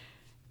Lloyd.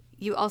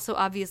 You also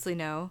obviously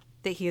know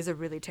that he is a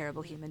really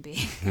terrible human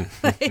being.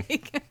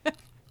 Like,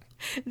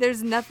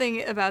 there's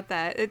nothing about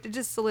that. It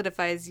just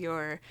solidifies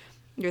your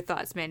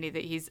thoughts, Mandy,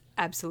 that he's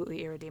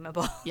absolutely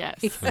irredeemable.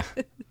 Yes.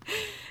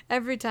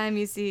 Every time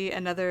you see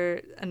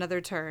another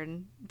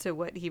turn to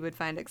what he would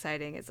find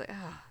exciting, it's like,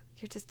 oh,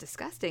 you're just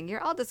disgusting.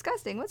 You're all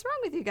disgusting. What's wrong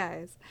with you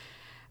guys?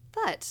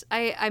 But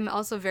I'm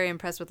also very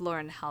impressed with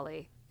Lauren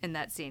Holly in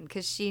that scene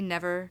because she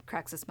never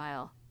cracks a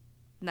smile,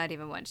 not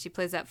even once. She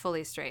plays that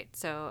fully straight.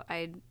 So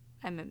I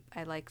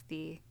like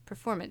the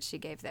performance she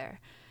gave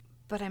there.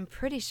 But I'm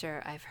pretty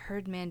sure I've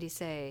heard Mandy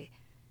say,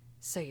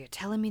 "So you're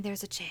telling me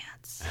there's a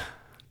chance?"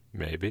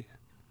 Maybe.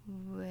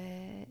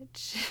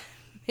 Which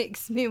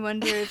makes me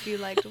wonder if you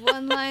liked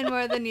one line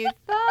more than you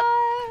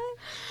thought.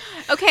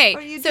 Okay,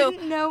 or you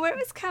didn't know where it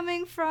was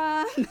coming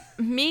from.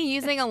 Me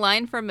using a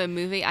line from a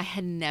movie I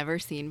had never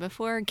seen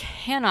before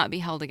cannot be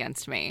held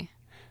against me.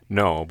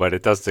 No, but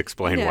it does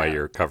explain why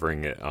you're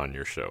covering it on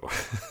your show.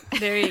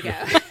 There you go.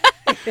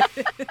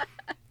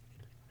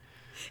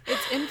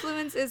 Its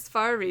influence is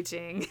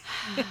far-reaching.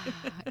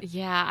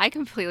 Yeah, I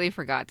completely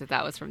forgot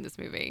that was from this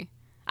movie.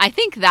 I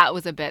think that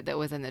was a bit that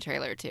was in the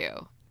trailer,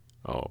 too.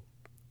 Oh,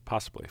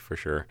 possibly, for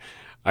sure.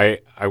 I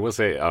will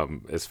say,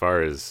 as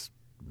far as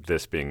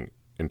this being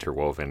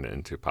interwoven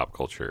into pop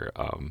culture,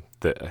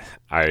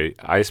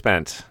 I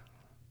spent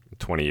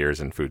 20 years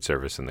in food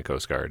service in the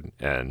Coast Guard,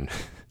 and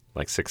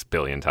like 6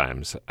 billion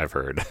times I've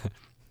heard,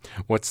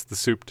 "What's the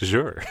soup du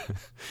jour?"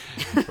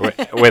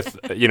 with,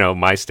 you know,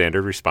 my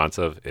standard response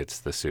of, "It's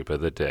the soup of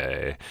the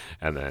day."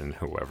 And then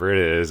whoever it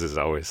is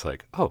always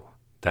like, "Oh,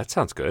 that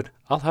sounds good.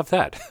 I'll have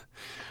that."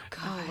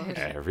 God.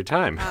 Every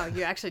time. Oh,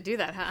 you actually do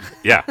that, huh?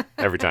 Yeah,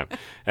 every time.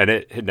 And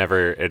it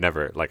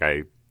never, like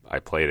I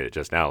played it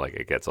just now, like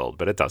it gets old,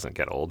 but it doesn't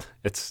get old.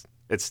 It's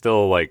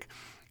still like,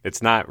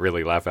 it's not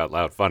really laugh out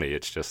loud funny.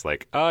 It's just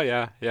like, oh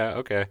yeah,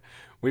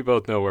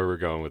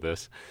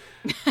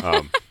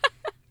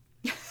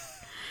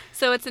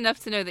 So it's enough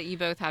to know that you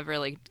both have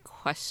really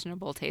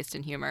questionable taste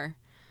in humor.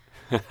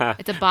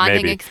 It's a bonding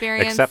Maybe.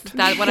 experience. Except- Is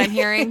that what I'm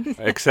hearing?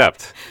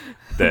 Except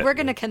that, We're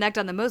going to connect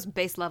on the most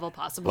base level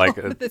possible like,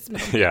 with this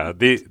movie. yeah,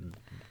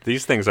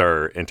 these things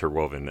are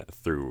interwoven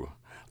through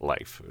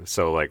life.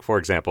 So, like, for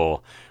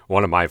example,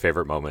 one of my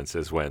favorite moments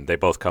is when they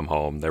both come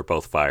home, they're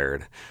both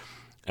fired,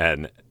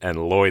 and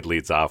Lloyd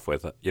leads off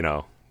with,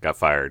 got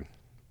fired,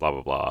 blah,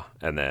 blah, blah.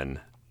 And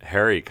then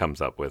Harry comes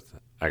up with,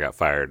 I got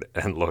fired.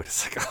 And Lloyd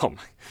is like, oh,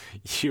 my,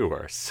 you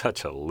are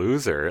such a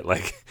loser.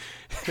 Like,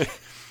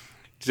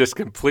 just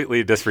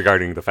completely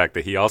disregarding the fact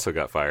that he also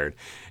got fired.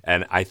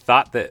 And I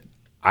thought that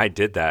I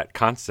did that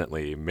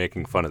constantly,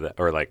 making fun of that,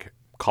 or like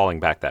calling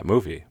back that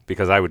movie,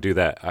 because I would do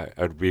that. I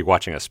would be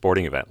watching a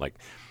sporting event, like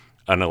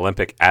an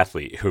Olympic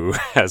athlete who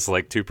has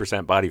like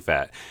 2% body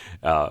fat,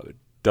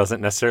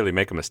 doesn't necessarily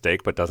make a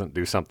mistake, but doesn't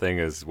do something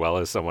as well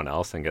as someone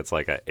else and gets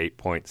like a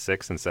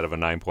 8.6 instead of a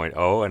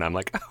 9.0. And I'm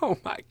like, oh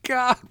my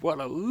God, what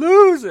a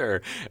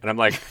loser. And I'm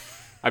like,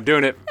 I'm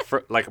doing it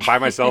for, like, by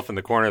myself in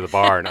the corner of the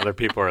bar, and other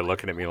people are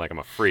looking at me like I'm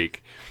a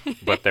freak,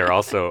 but they're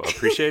also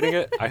appreciating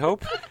it, I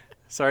hope.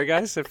 Sorry,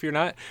 guys, if you're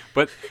not.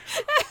 But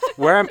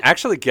where I'm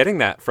actually getting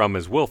that from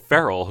is Will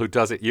Ferrell, who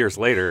does it years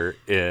later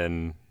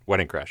in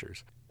Wedding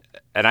Crashers.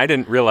 And I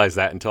didn't realize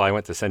that until I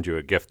went to send you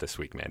a gift this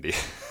week, Mandy.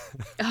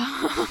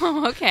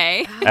 Oh,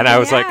 okay. And I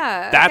was like,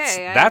 Yeah, that's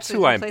okay. I that's actually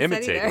who I'm didn't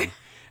place that either. imitating.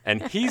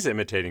 And he's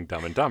imitating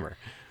Dumb and Dumber.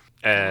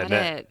 And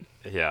Got it.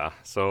 yeah,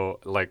 so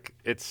like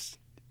it's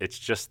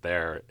just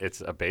there.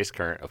 It's a base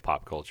current of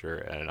pop culture,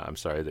 and I'm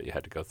sorry that you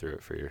had to go through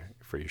it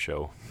for your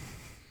show.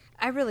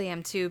 I really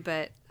am too,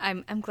 but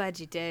I'm glad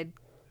you did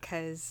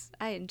because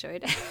I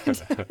enjoyed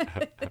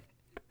it.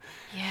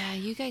 Yeah,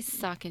 you guys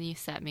suck and you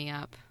set me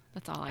up.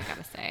 That's all I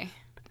gotta say.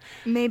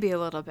 Maybe a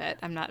little bit.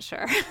 I'm not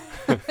sure.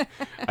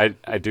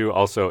 I do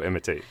also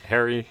imitate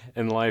Harry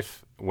in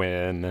life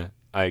when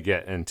I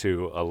get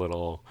into a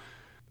little.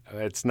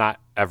 It's not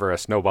ever a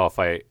snowball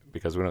fight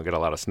because we don't get a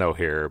lot of snow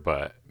here,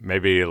 but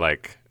maybe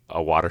like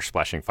a water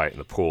splashing fight in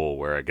the pool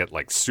where I get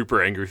like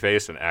super angry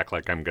face and act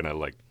like I'm gonna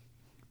like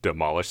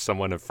demolish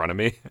someone in front of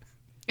me.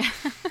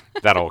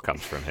 That all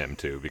comes from him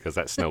too, because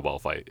that snowball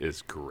fight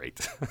is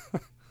great.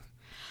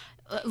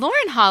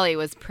 Lauren Holly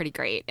was pretty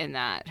great in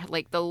that.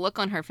 Like the look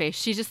on her face,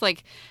 she just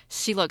like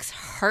she looks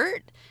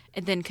hurt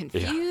and then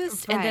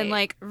confused and then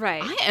like,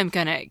 right. I am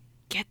gonna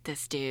get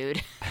this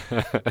dude.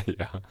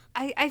 Yeah.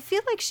 I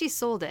feel like she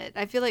sold it.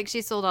 I feel like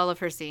she sold all of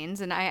her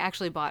scenes, and I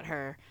actually bought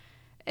her.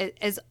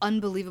 As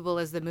unbelievable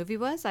as the movie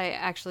was, I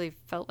actually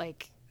felt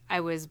like I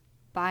was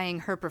buying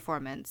her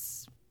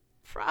performance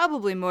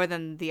probably more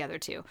than the other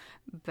two.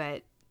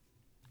 But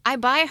I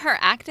buy her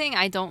acting.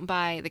 I don't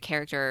buy the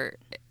character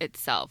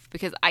itself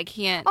because I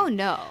can't. oh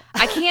no,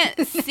 I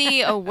can't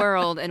see a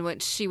world in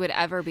which she would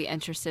ever be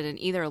interested in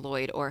either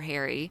Lloyd or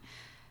Harry.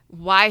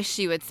 Why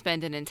she would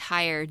spend an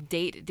entire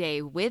date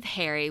day with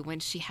Harry when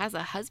she has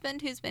a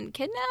husband who's been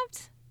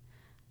kidnapped?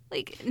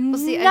 Like,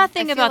 see, I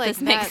nothing feel about like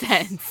this makes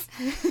that's-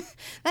 sense.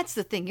 That's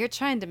the thing. You're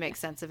trying to make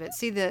sense of it.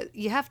 See,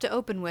 you have to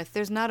open with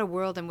there's not a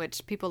world in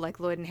which people like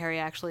Lloyd and Harry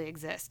actually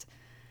exist.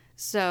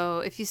 So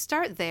if you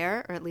start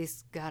there, or at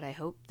least, God, I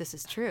hope this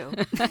is true.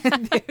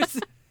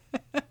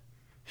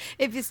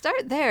 If you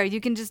start there,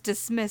 you can just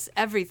dismiss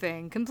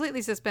everything,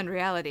 completely suspend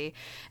reality,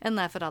 and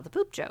laugh at all the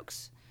poop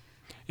jokes.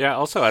 Yeah,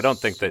 also, I don't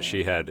think that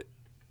she had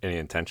any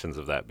intentions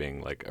of that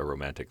being like a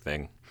romantic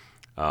thing.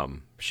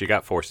 She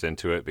got forced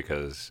into it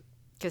because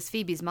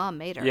Phoebe's mom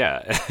made her.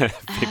 yeah,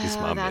 Phoebe's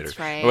mom made her. that's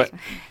right. But-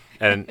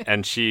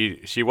 and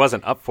she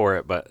wasn't up for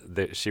it,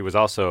 but she was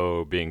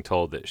also being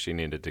told that she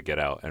needed to get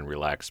out and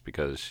relax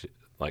because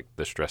like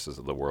the stresses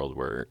of the world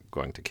were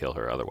going to kill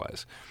her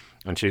otherwise.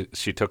 And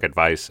she took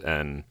advice,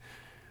 and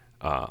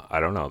I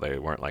don't know, they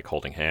weren't like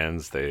holding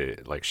hands. They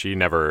like she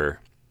never.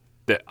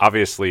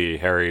 Obviously,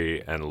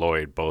 Harry and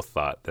Lloyd both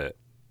thought that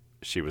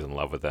she was in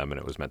love with them and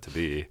it was meant to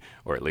be,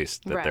 or at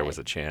least that there Right. was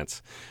a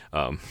chance.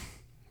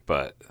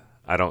 But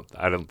I don't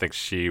think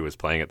she was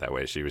playing it that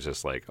way. She was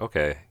just like,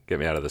 okay, get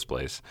me out of this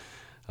place.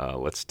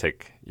 Let's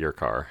take your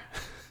car.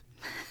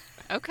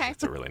 Okay.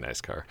 It's a really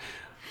nice car.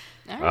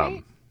 All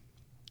right.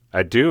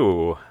 I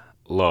do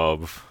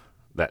love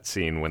that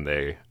scene when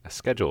they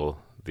schedule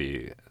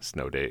the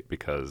snow date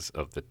because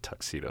of the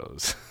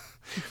tuxedos.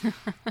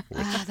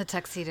 The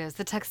tuxedos.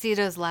 The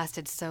tuxedos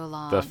lasted so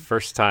long. The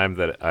first time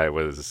that I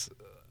was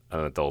an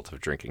adult of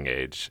drinking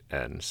age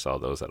and saw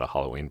those at a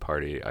Halloween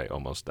party, I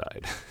almost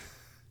died.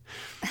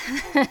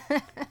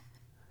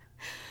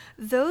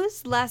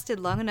 Those lasted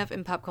long enough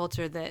in pop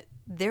culture that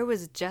there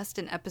was just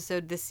an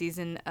episode this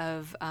season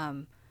of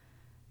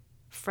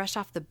Fresh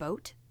Off the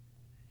Boat,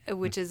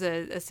 which is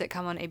a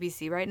sitcom on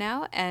ABC right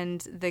now.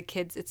 And the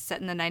kids, it's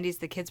set in the 90s,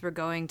 the kids were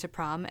going to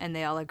prom and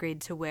they all agreed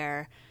to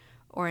wear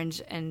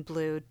orange and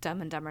blue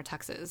Dumb and Dumber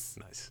tuxes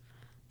Nice.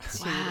 to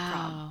the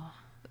prom.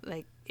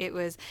 Like it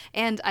was,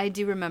 and I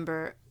do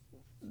remember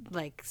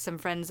like some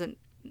friends, and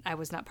I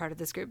was not part of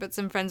this group, but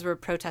some friends were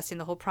protesting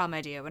the whole prom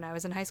idea when I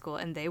was in high school,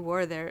 and they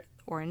wore their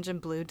orange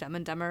and blue Dumb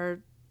and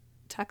Dumber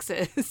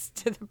tuxes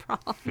to the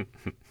prom.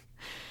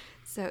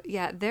 So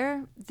yeah,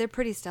 they're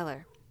pretty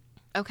stellar.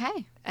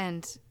 Okay.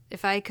 And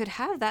if I could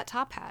have that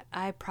top hat,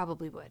 I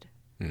probably would.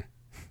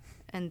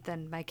 And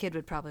then my kid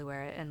would probably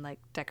wear it and like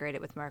decorate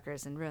it with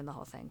markers and ruin the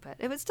whole thing, but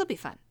it would still be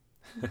fun.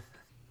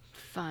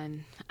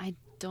 Fun. I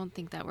don't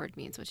think that word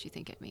means what you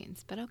think it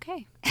means, but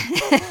okay.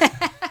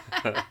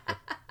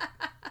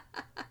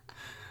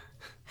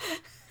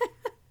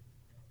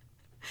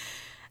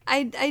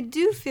 I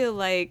do feel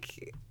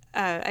like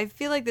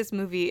this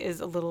movie is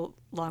a little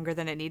longer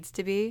than it needs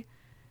to be.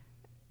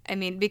 I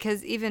mean,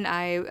 because even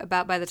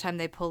about by the time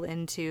they pull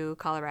into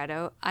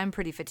Colorado, I'm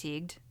pretty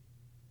fatigued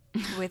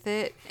with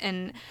it,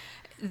 and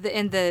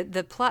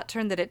the plot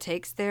turn that it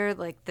takes there,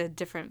 like the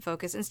different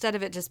focus, instead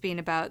of it just being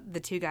about the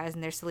two guys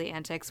and their silly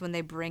antics when they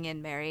bring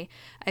in Mary,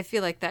 I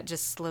feel like that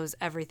just slows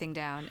everything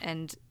down,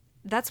 and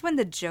that's when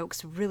the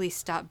jokes really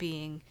stop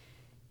being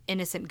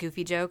innocent,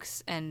 goofy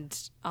jokes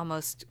and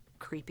almost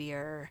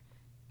creepier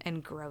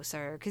and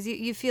grosser, because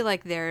you feel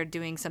like they're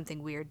doing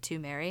something weird to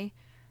Mary,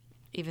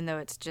 even though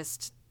it's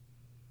just,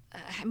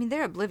 I mean,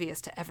 they're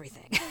oblivious to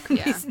everything.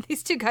 Yeah.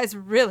 These two guys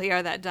really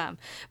are that dumb,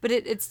 but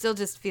it still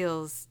just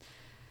feels,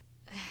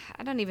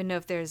 I don't even know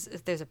if there's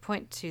a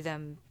point to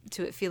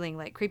it feeling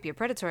like creepy or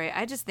predatory.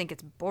 I just think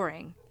it's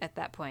boring at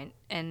that point,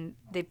 and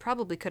they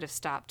probably could have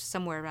stopped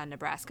somewhere around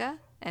Nebraska,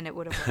 and it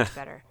would have worked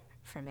better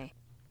for me.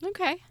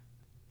 Okay.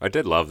 I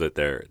did love that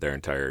their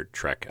entire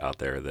trek out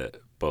there, that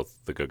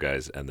both the good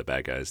guys and the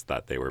bad guys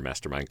thought they were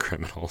mastermind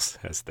criminals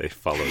as they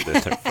followed in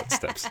their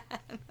footsteps.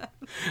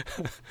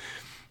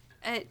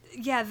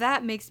 Yeah,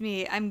 that makes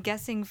me. I'm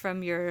guessing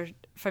from your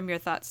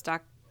thoughts,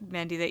 Doc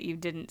Mandy, that you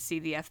didn't see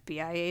the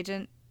FBI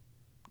agent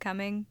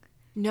coming.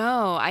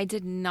 No, I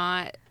did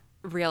not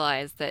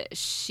realize that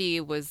she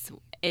was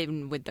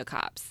in with the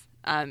cops.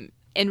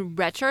 In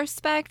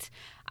retrospect,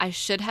 I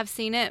should have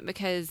seen it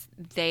because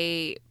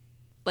they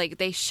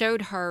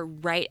showed her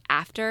right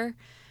after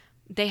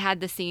they had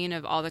the scene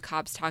of all the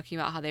cops talking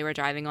about how they were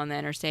driving on the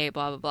interstate,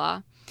 blah, blah,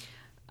 blah.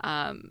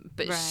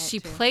 But Right, she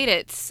too. played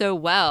it so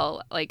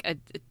well, like a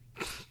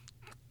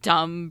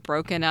dumb,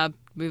 broken up,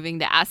 moving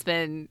to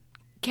Aspen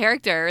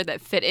character that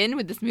fit in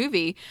with this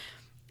movie,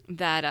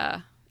 that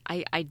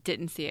I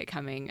didn't see it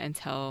coming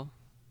until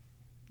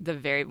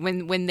the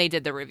when they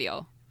did the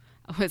reveal.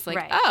 I was like,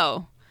 Right.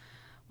 oh,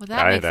 well,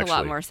 that I makes had a lot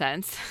actually- more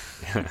sense.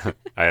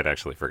 I had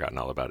actually forgotten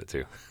all about it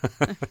too.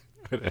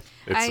 It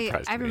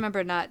surprised I me.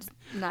 remember not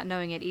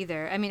knowing it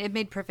either. I mean, it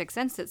made perfect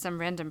sense that some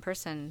random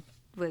person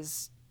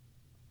was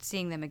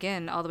seeing them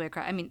again all the way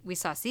across. I mean, we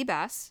saw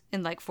Seabass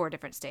in like 4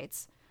 different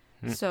states.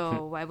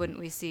 So why wouldn't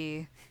we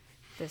see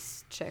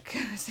this chick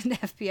who's an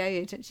FBI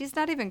agent? She's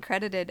not even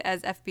credited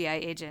as FBI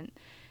agent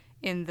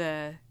in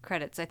the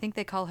credits. I think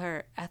they call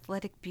her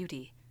Athletic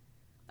Beauty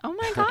Oh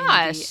my in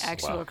gosh. the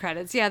actual Wow.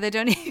 credits. Yeah, they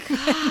don't even.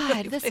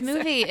 God, this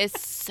movie is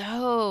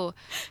so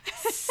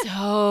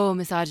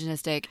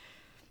misogynistic.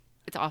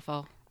 It's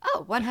awful.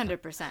 Oh,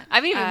 100%.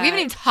 I mean, we haven't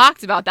even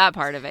talked about that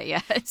part of it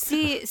yet.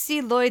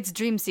 See Lloyd's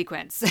dream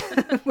sequence.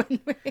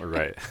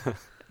 Right.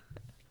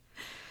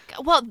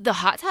 Well, the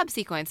hot tub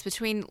sequence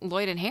between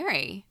Lloyd and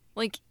Harry.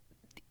 Like,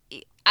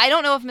 I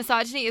don't know if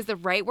misogyny is the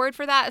right word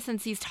for that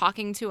since he's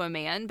talking to a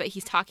man, but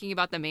he's talking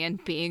about the man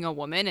being a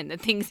woman and the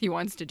things he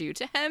wants to do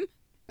to him.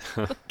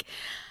 Like,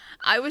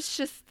 I was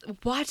just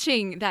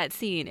watching that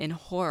scene in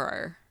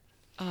horror.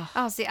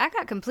 Oh, see, I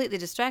got completely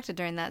distracted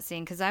during that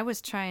scene because I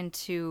was trying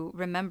to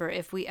remember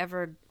if we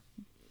ever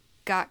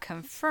got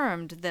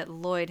confirmed that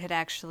Lloyd had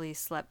actually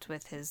slept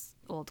with his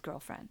old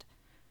girlfriend.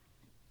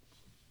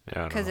 Yeah, I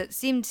don't Because know. it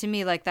seemed to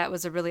me like that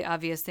was a really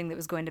obvious thing that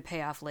was going to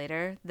pay off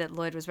later, that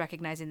Lloyd was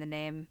recognizing the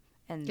name.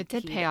 And It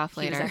did pay off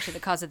He was later. actually the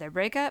cause of their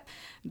breakup,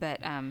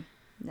 but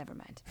never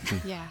mind.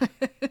 Yeah.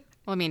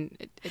 Well, I mean,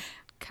 it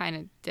kind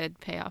of did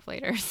pay off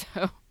later,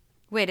 so.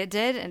 Wait, it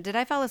did? And did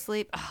I fall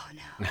asleep? Oh,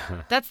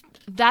 no.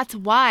 That's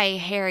why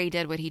Harry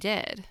did what he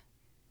did.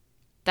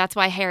 That's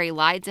why Harry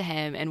lied to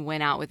him and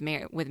went out with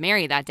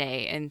Mary that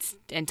day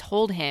and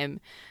told him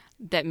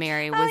that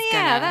Mary was Oh,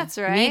 yeah, gonna that's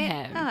right. meet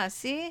him. Ah,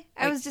 see?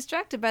 I was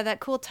distracted by that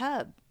cool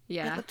tub.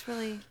 Yeah. It looked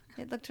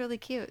really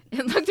cute.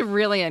 It looked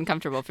really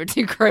uncomfortable for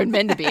 2 grown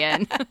men to be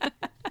in.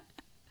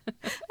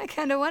 I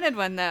kind of wanted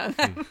one though.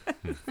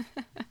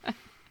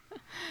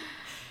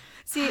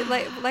 See,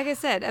 like I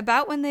said,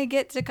 about when they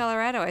get to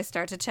Colorado, I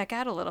start to check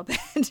out a little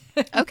bit.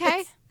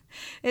 Okay.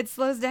 It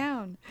slows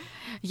down.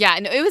 Yeah,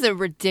 no, it was a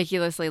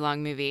ridiculously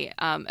long movie,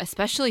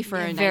 especially for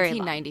Yeah, a very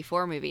long.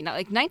 1994 movie. Not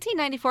like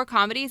 1994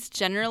 comedies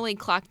generally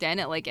clocked in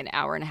at like an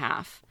hour and a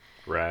half,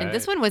 Right. and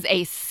this one was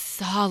a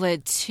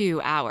solid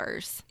 2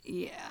 hours.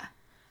 Yeah.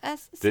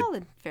 That's Did-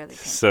 solid, fairly.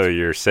 So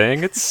you're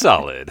saying it's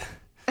solid.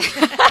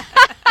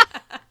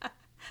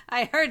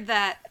 I heard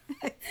that.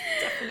 It's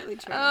definitely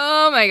true.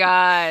 Oh my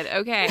god.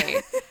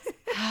 Okay.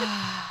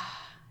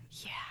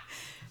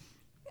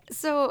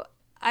 So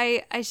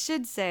I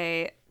should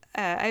say,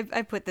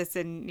 I put this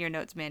in your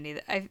notes, Mandy,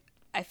 that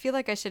I feel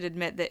like I should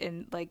admit that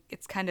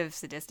it's kind of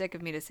sadistic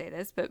of me to say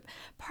this, but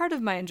part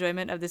of my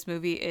enjoyment of this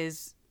movie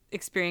is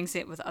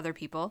experiencing it with other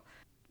people.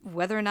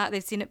 whether or not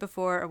they've seen it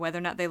before or whether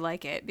or not they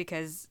like it,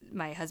 because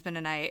my husband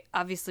and I,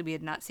 obviously we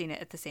had not seen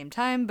it at the same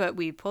time, but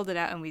we pulled it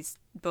out and we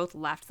both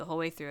laughed the whole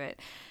way through it.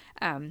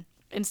 And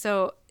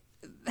so,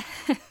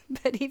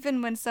 but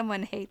even when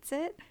someone hates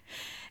it,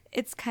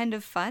 it's kind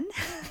of fun.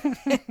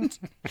 And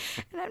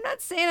I'm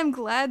not saying I'm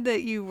glad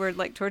that you were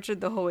like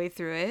tortured the whole way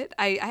through it.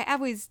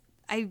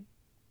 I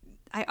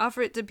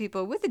offer it to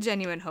people with a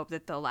genuine hope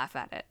that they'll laugh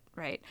at it,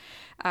 right?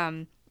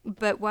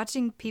 But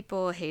watching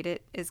people hate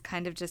it is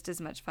kind of just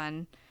as much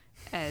fun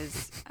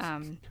as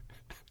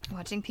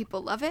watching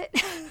people love it.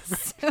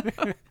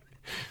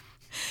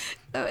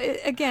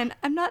 Again,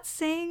 I'm not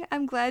saying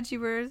I'm glad you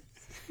were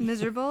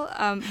miserable,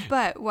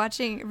 but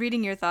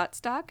reading your thoughts,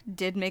 Doc,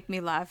 did make me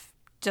laugh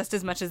just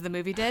as much as the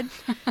movie did.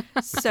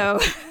 So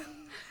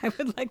I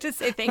would like to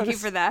say thank you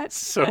for that.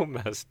 So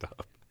messed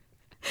up.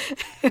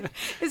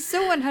 It's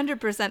so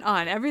 100%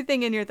 on.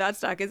 Everything in your thoughts,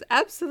 Doc, is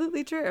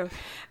absolutely true.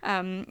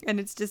 And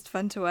it's just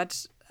fun to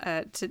watch,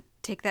 to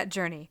take that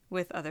journey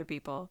with other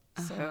people.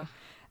 So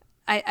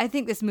I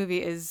think this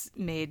movie is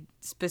made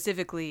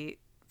specifically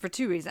for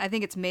two reasons. I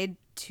think it's made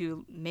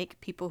to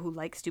make people who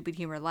like stupid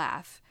humor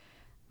laugh,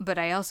 but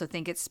I also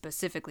think it's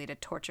specifically to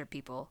torture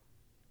people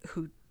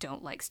who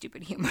don't like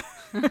stupid humor.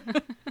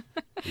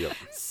 Yep.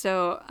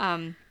 So,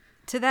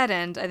 to that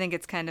end, I think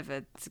it's kind of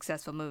a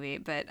successful movie.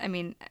 But, I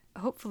mean,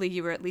 hopefully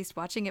you were at least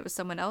watching it with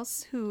someone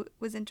else who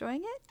was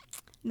enjoying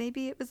it.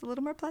 Maybe it was a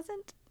little more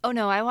pleasant. Oh,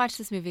 no, I watched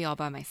this movie all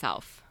by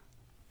myself.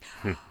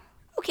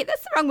 Okay,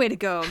 that's the wrong way to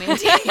go,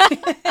 Mandy.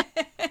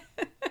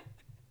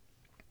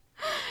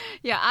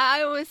 Yeah,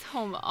 I was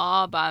home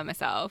all by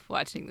myself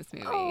watching this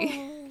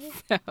movie.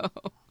 So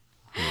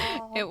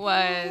it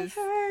was...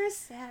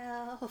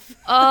 herself.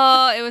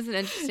 Oh, it was an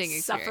interesting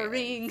experience.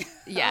 Suffering.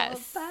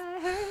 Yes. All by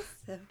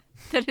herself.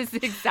 That is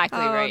exactly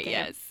right, okay.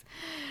 yes.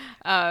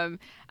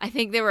 I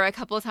think there were a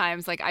couple of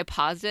times, like, I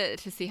paused it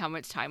to see how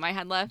much time I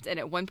had left, and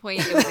at one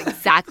point it was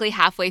exactly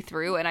halfway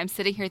through, and I'm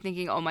sitting here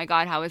thinking, oh my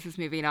god, how is this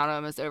movie not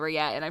almost over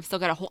yet? And I've still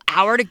got a whole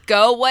hour to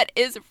go. What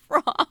is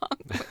wrong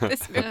with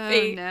this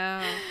movie? Oh,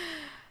 no.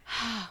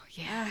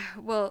 Yeah.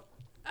 Well,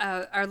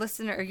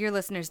 your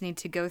listeners need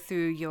to go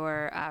through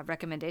your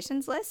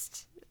recommendations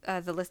list,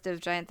 the list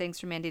of giant things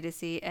for Mandy to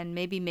see, and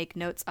maybe make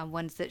notes on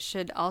ones that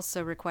should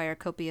also require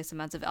copious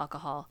amounts of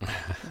alcohol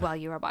while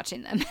you are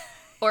watching them.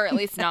 Or at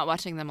least not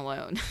watching them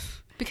alone.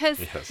 Because,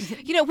 Yes.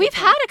 you know, we've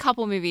had a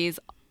couple movies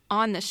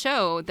on the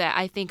show that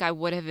I think I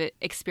would have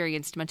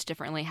experienced much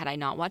differently had I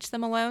not watched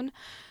them alone.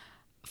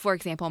 For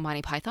example,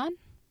 Monty Python.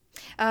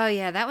 Oh,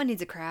 yeah, that one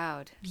needs a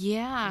crowd.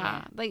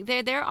 Yeah. Like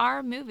there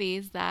are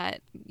movies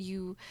that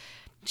you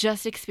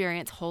just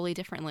experience wholly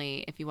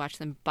differently if you watch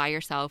them by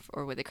yourself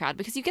or with a crowd,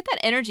 because you get that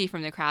energy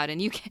from the crowd,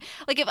 and you can,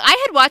 like, if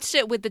I had watched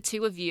it with the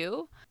two of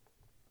you,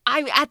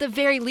 I at the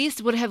very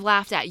least would have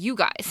laughed at you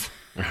guys.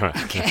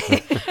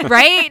 Okay.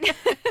 Right?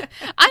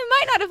 I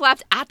might not have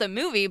laughed at the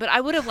movie, but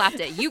I would have laughed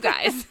at you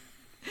guys.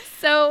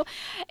 So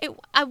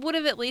I would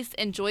have at least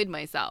enjoyed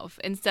myself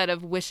instead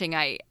of wishing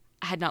I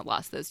had not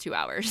lost those 2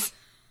 hours.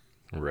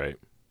 Right.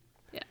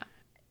 Yeah.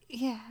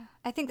 Yeah,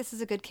 I think this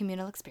is a good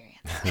communal experience.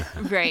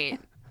 Right.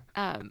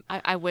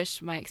 I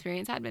wish my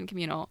experience had been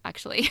communal,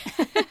 actually.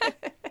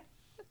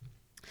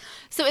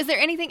 So is there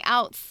anything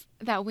else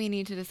that we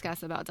need to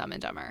discuss about Dumb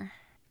and Dumber?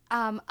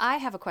 I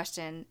have a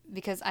question,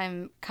 because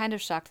I'm kind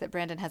of shocked that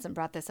Brandon hasn't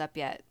brought this up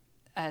yet,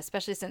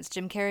 especially since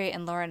Jim Carrey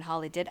and Lauren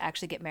Holly did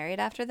actually get married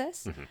after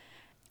this. Mm-hmm.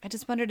 I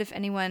just wondered if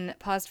anyone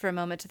paused for a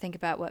moment to think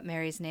about what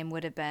Mary's name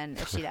would have been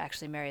if she'd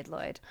actually married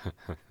Lloyd.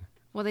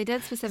 Well, they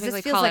did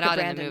specifically feels call like it a out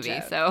in the Brandon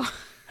movie, joke.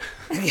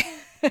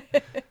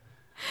 so...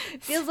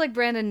 Feels like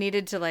Brandon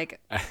needed to, like,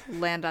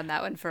 land on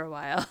that one for a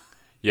while.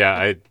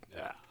 Yeah,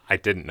 I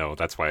didn't know.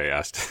 That's why I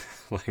asked,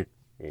 like,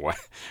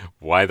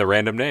 why the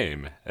random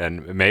name?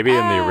 And maybe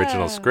in the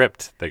original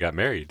script they got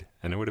married,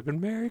 and it would have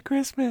been Merry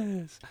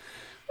Christmas.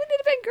 Wouldn't it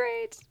have been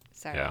great?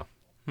 Sorry. Yeah.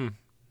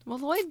 Well,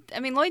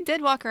 Lloyd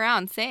did walk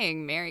around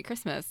saying Merry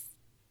Christmas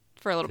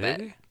for a little Did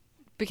bit. he?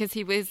 Because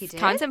he was did?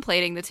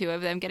 contemplating the two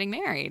of them getting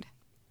married.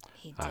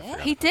 He I did?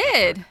 forgot He about that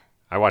did. part.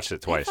 I watched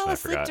it I twice fell and I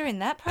asleep forgot. during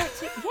that part,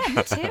 too. Yeah,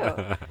 me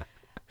too.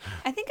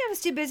 I think I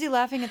was too busy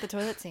laughing at the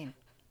toilet scene.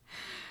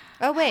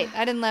 Oh, wait.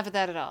 I didn't laugh at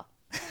that at all.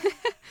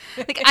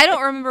 Like, I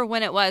don't remember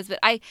when it was, but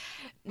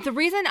the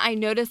reason I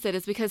noticed it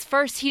is because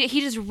first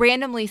he just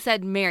randomly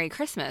said Merry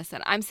Christmas,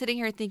 and I'm sitting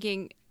here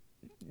thinking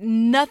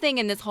nothing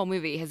in this whole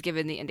movie has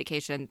given the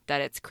indication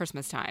that it's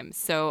Christmas time,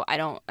 so I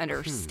don't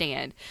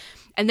understand.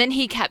 And then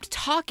he kept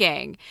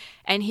talking,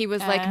 and he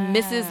was like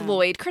Mrs.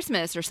 Lloyd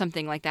Christmas or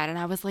something like that, and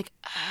I was like,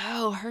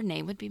 oh, her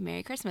name would be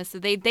Merry Christmas. So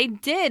they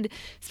did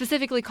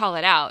specifically call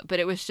it out, but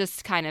it was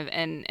just kind of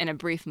in a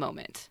brief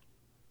moment.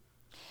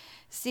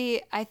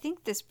 See, I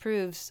think this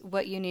proves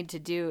what you need to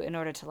do in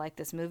order to like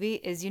this movie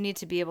is you need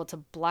to be able to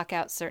block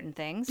out certain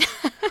things.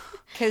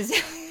 Because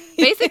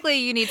basically,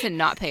 you need to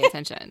not pay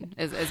attention,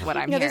 is what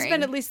I'm hearing. there's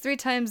been at least 3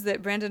 times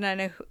that Brandon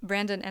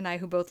and I,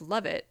 who both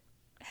love it,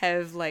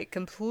 have, like,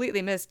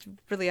 completely missed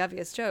really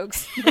obvious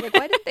jokes. We're like,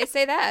 why didn't they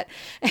say that?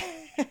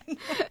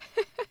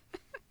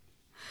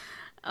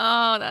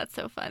 Oh, that's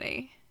so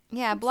funny.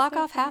 Yeah, block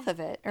off half of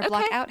it or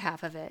block Okay. out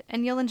half of it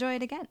and you'll enjoy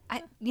it again.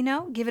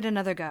 Give it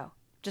another go.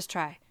 Just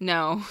try.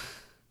 No.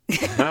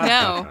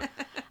 No,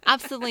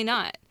 absolutely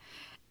not.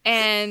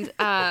 And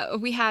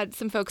we had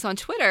some folks on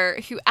Twitter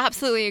who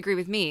absolutely agree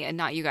with me and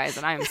not you guys,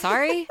 and I am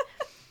sorry.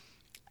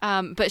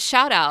 But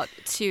shout out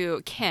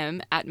to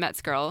Kim at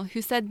Metsgirl,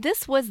 who said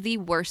this was the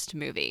worst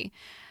movie.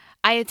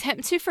 I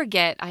attempt to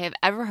forget I have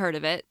ever heard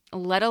of it,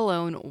 let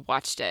alone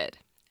watched it,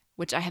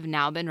 which I have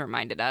now been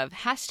reminded of.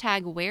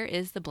 Hashtag where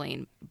is the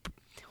brain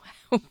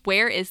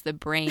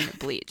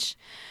bleach?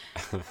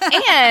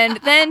 And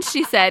then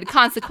she said,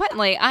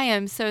 consequently, I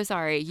am so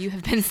sorry you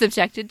have been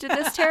subjected to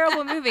this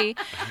terrible movie.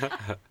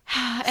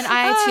 And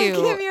I, too,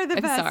 Kim, you're the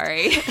am best.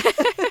 sorry.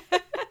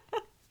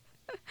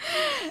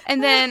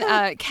 And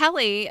then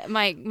Kelly,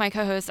 my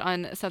co-host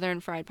on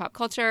Southern Fried Pop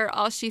Culture,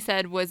 all she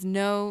said was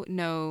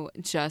no,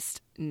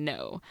 just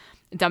no.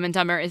 Dumb and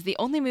Dumber is the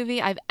only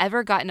movie I've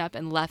ever gotten up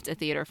and left a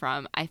theater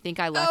from. I think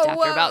I left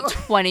after about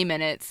 20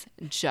 minutes.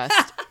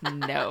 Just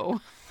no.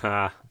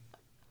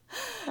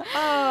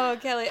 Oh,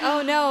 Kelly.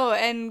 Oh, no.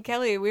 And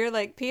Kelly, we're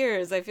like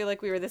peers. I feel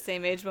like we were the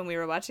same age when we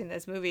were watching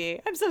this movie.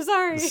 I'm so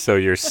sorry. So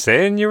you're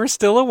saying you were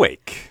still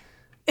awake?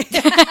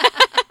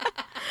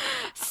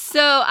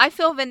 So I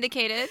feel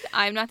vindicated.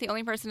 I'm not the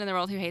only person in the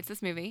world who hates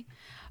this movie.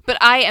 But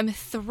I am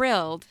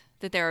thrilled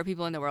that there are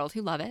people in the world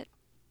who love it.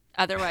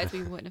 Otherwise,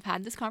 we wouldn't have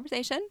had this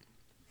conversation.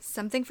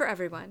 Something for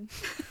everyone.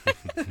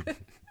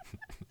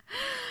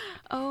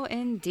 Oh,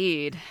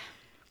 indeed.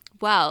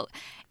 Well,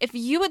 if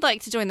you would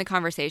like to join the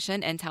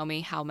conversation and tell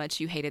me how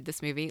much you hated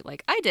this movie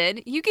like I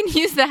did, you can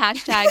use the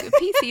hashtag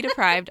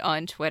PCDeprived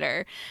on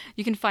Twitter.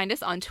 You can find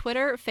us on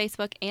Twitter,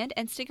 Facebook, and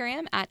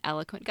Instagram at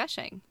Eloquent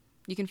Gushing.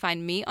 You can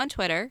find me on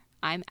Twitter.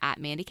 I'm at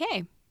Mandy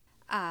K.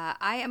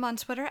 I am on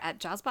Twitter at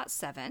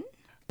JawsBot7.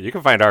 You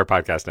can find our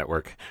podcast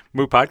network,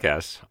 Moo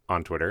Podcast,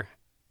 on Twitter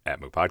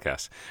at Moo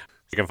Podcast.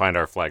 You can find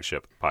our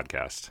flagship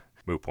podcast,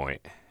 Moo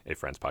Point, a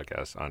Friends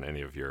podcast, on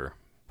any of your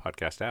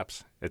podcast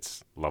apps.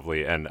 It's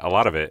lovely, and a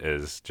lot of it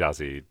is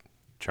Jazzy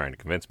trying to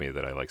convince me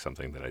that I like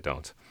something that I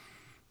don't.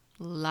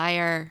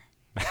 Liar.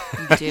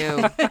 You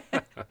do.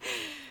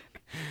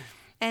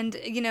 And,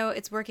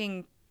 it's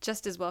working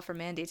just as well for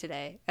Mandy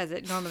today as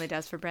it normally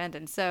does for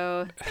Brandon.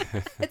 So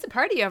it's a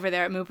party over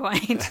there at Moo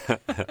Point.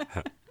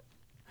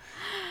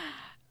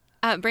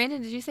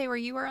 Brandon, did you say where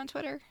you were on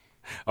Twitter?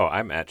 Oh,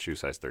 I'm at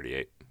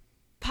ShoeSize38.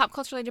 Pop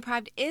Culturally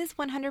Deprived is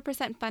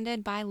 100%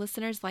 funded by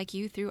listeners like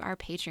you through our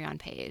Patreon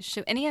page.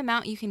 So any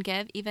amount you can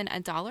give, even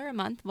 $1 a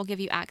month, will give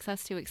you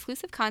access to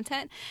exclusive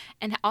content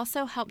and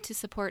also help to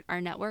support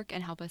our network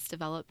and help us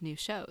develop new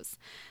shows.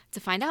 To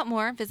find out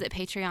more, visit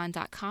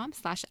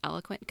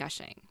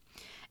patreon.com/eloquentgushing.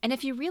 And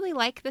if you really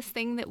like this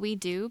thing that we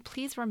do,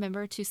 please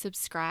remember to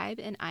subscribe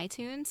in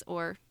iTunes,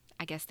 or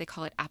I guess they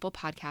call it Apple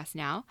Podcasts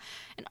now,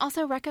 and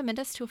also recommend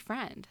us to a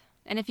friend.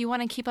 And if you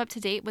want to keep up to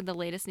date with the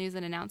latest news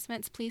and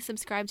announcements, please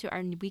subscribe to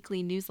our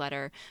weekly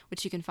newsletter,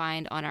 which you can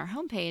find on our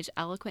homepage,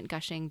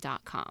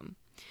 eloquentgushing.com.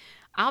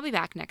 I'll be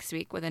back next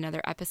week with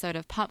another episode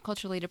of Pop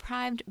Culturally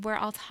Deprived, where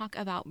I'll talk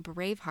about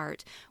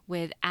Braveheart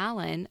with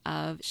Alan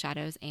of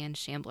Shadows and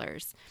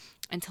Shamblers.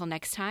 Until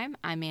next time,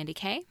 I'm Mandy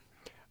K.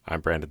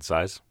 I'm Brandon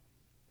Size.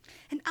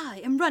 And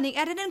I am running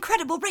at an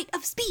incredible rate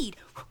of speed.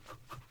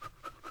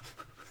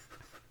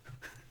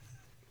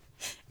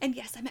 And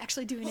yes, I'm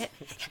actually doing it.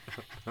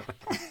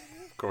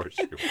 Of course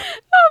you are.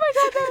 Oh my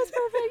God, that was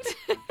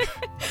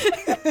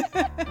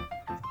perfect.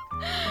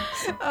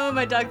 Oh,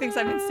 my dog thinks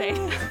I'm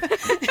insane.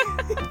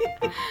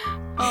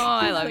 Oh,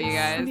 I love you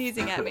guys.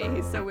 Sneezing at me.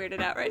 He's so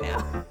weirded out right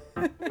now.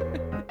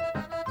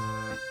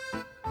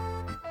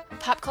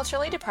 Pop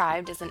Culturally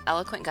Deprived is an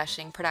Eloquent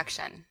Gushing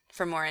production.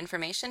 For more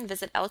information,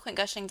 visit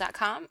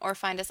eloquentgushing.com or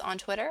find us on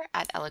Twitter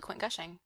at eloquentgushing.